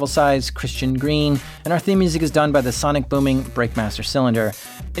the Travel Size, Christian Green, and our theme music is done by the sonic booming Breakmaster Cylinder.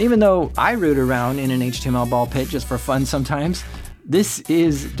 And even though I root around in an HTML ball pit just for fun sometimes, this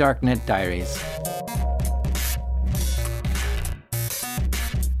is Darknet Diaries.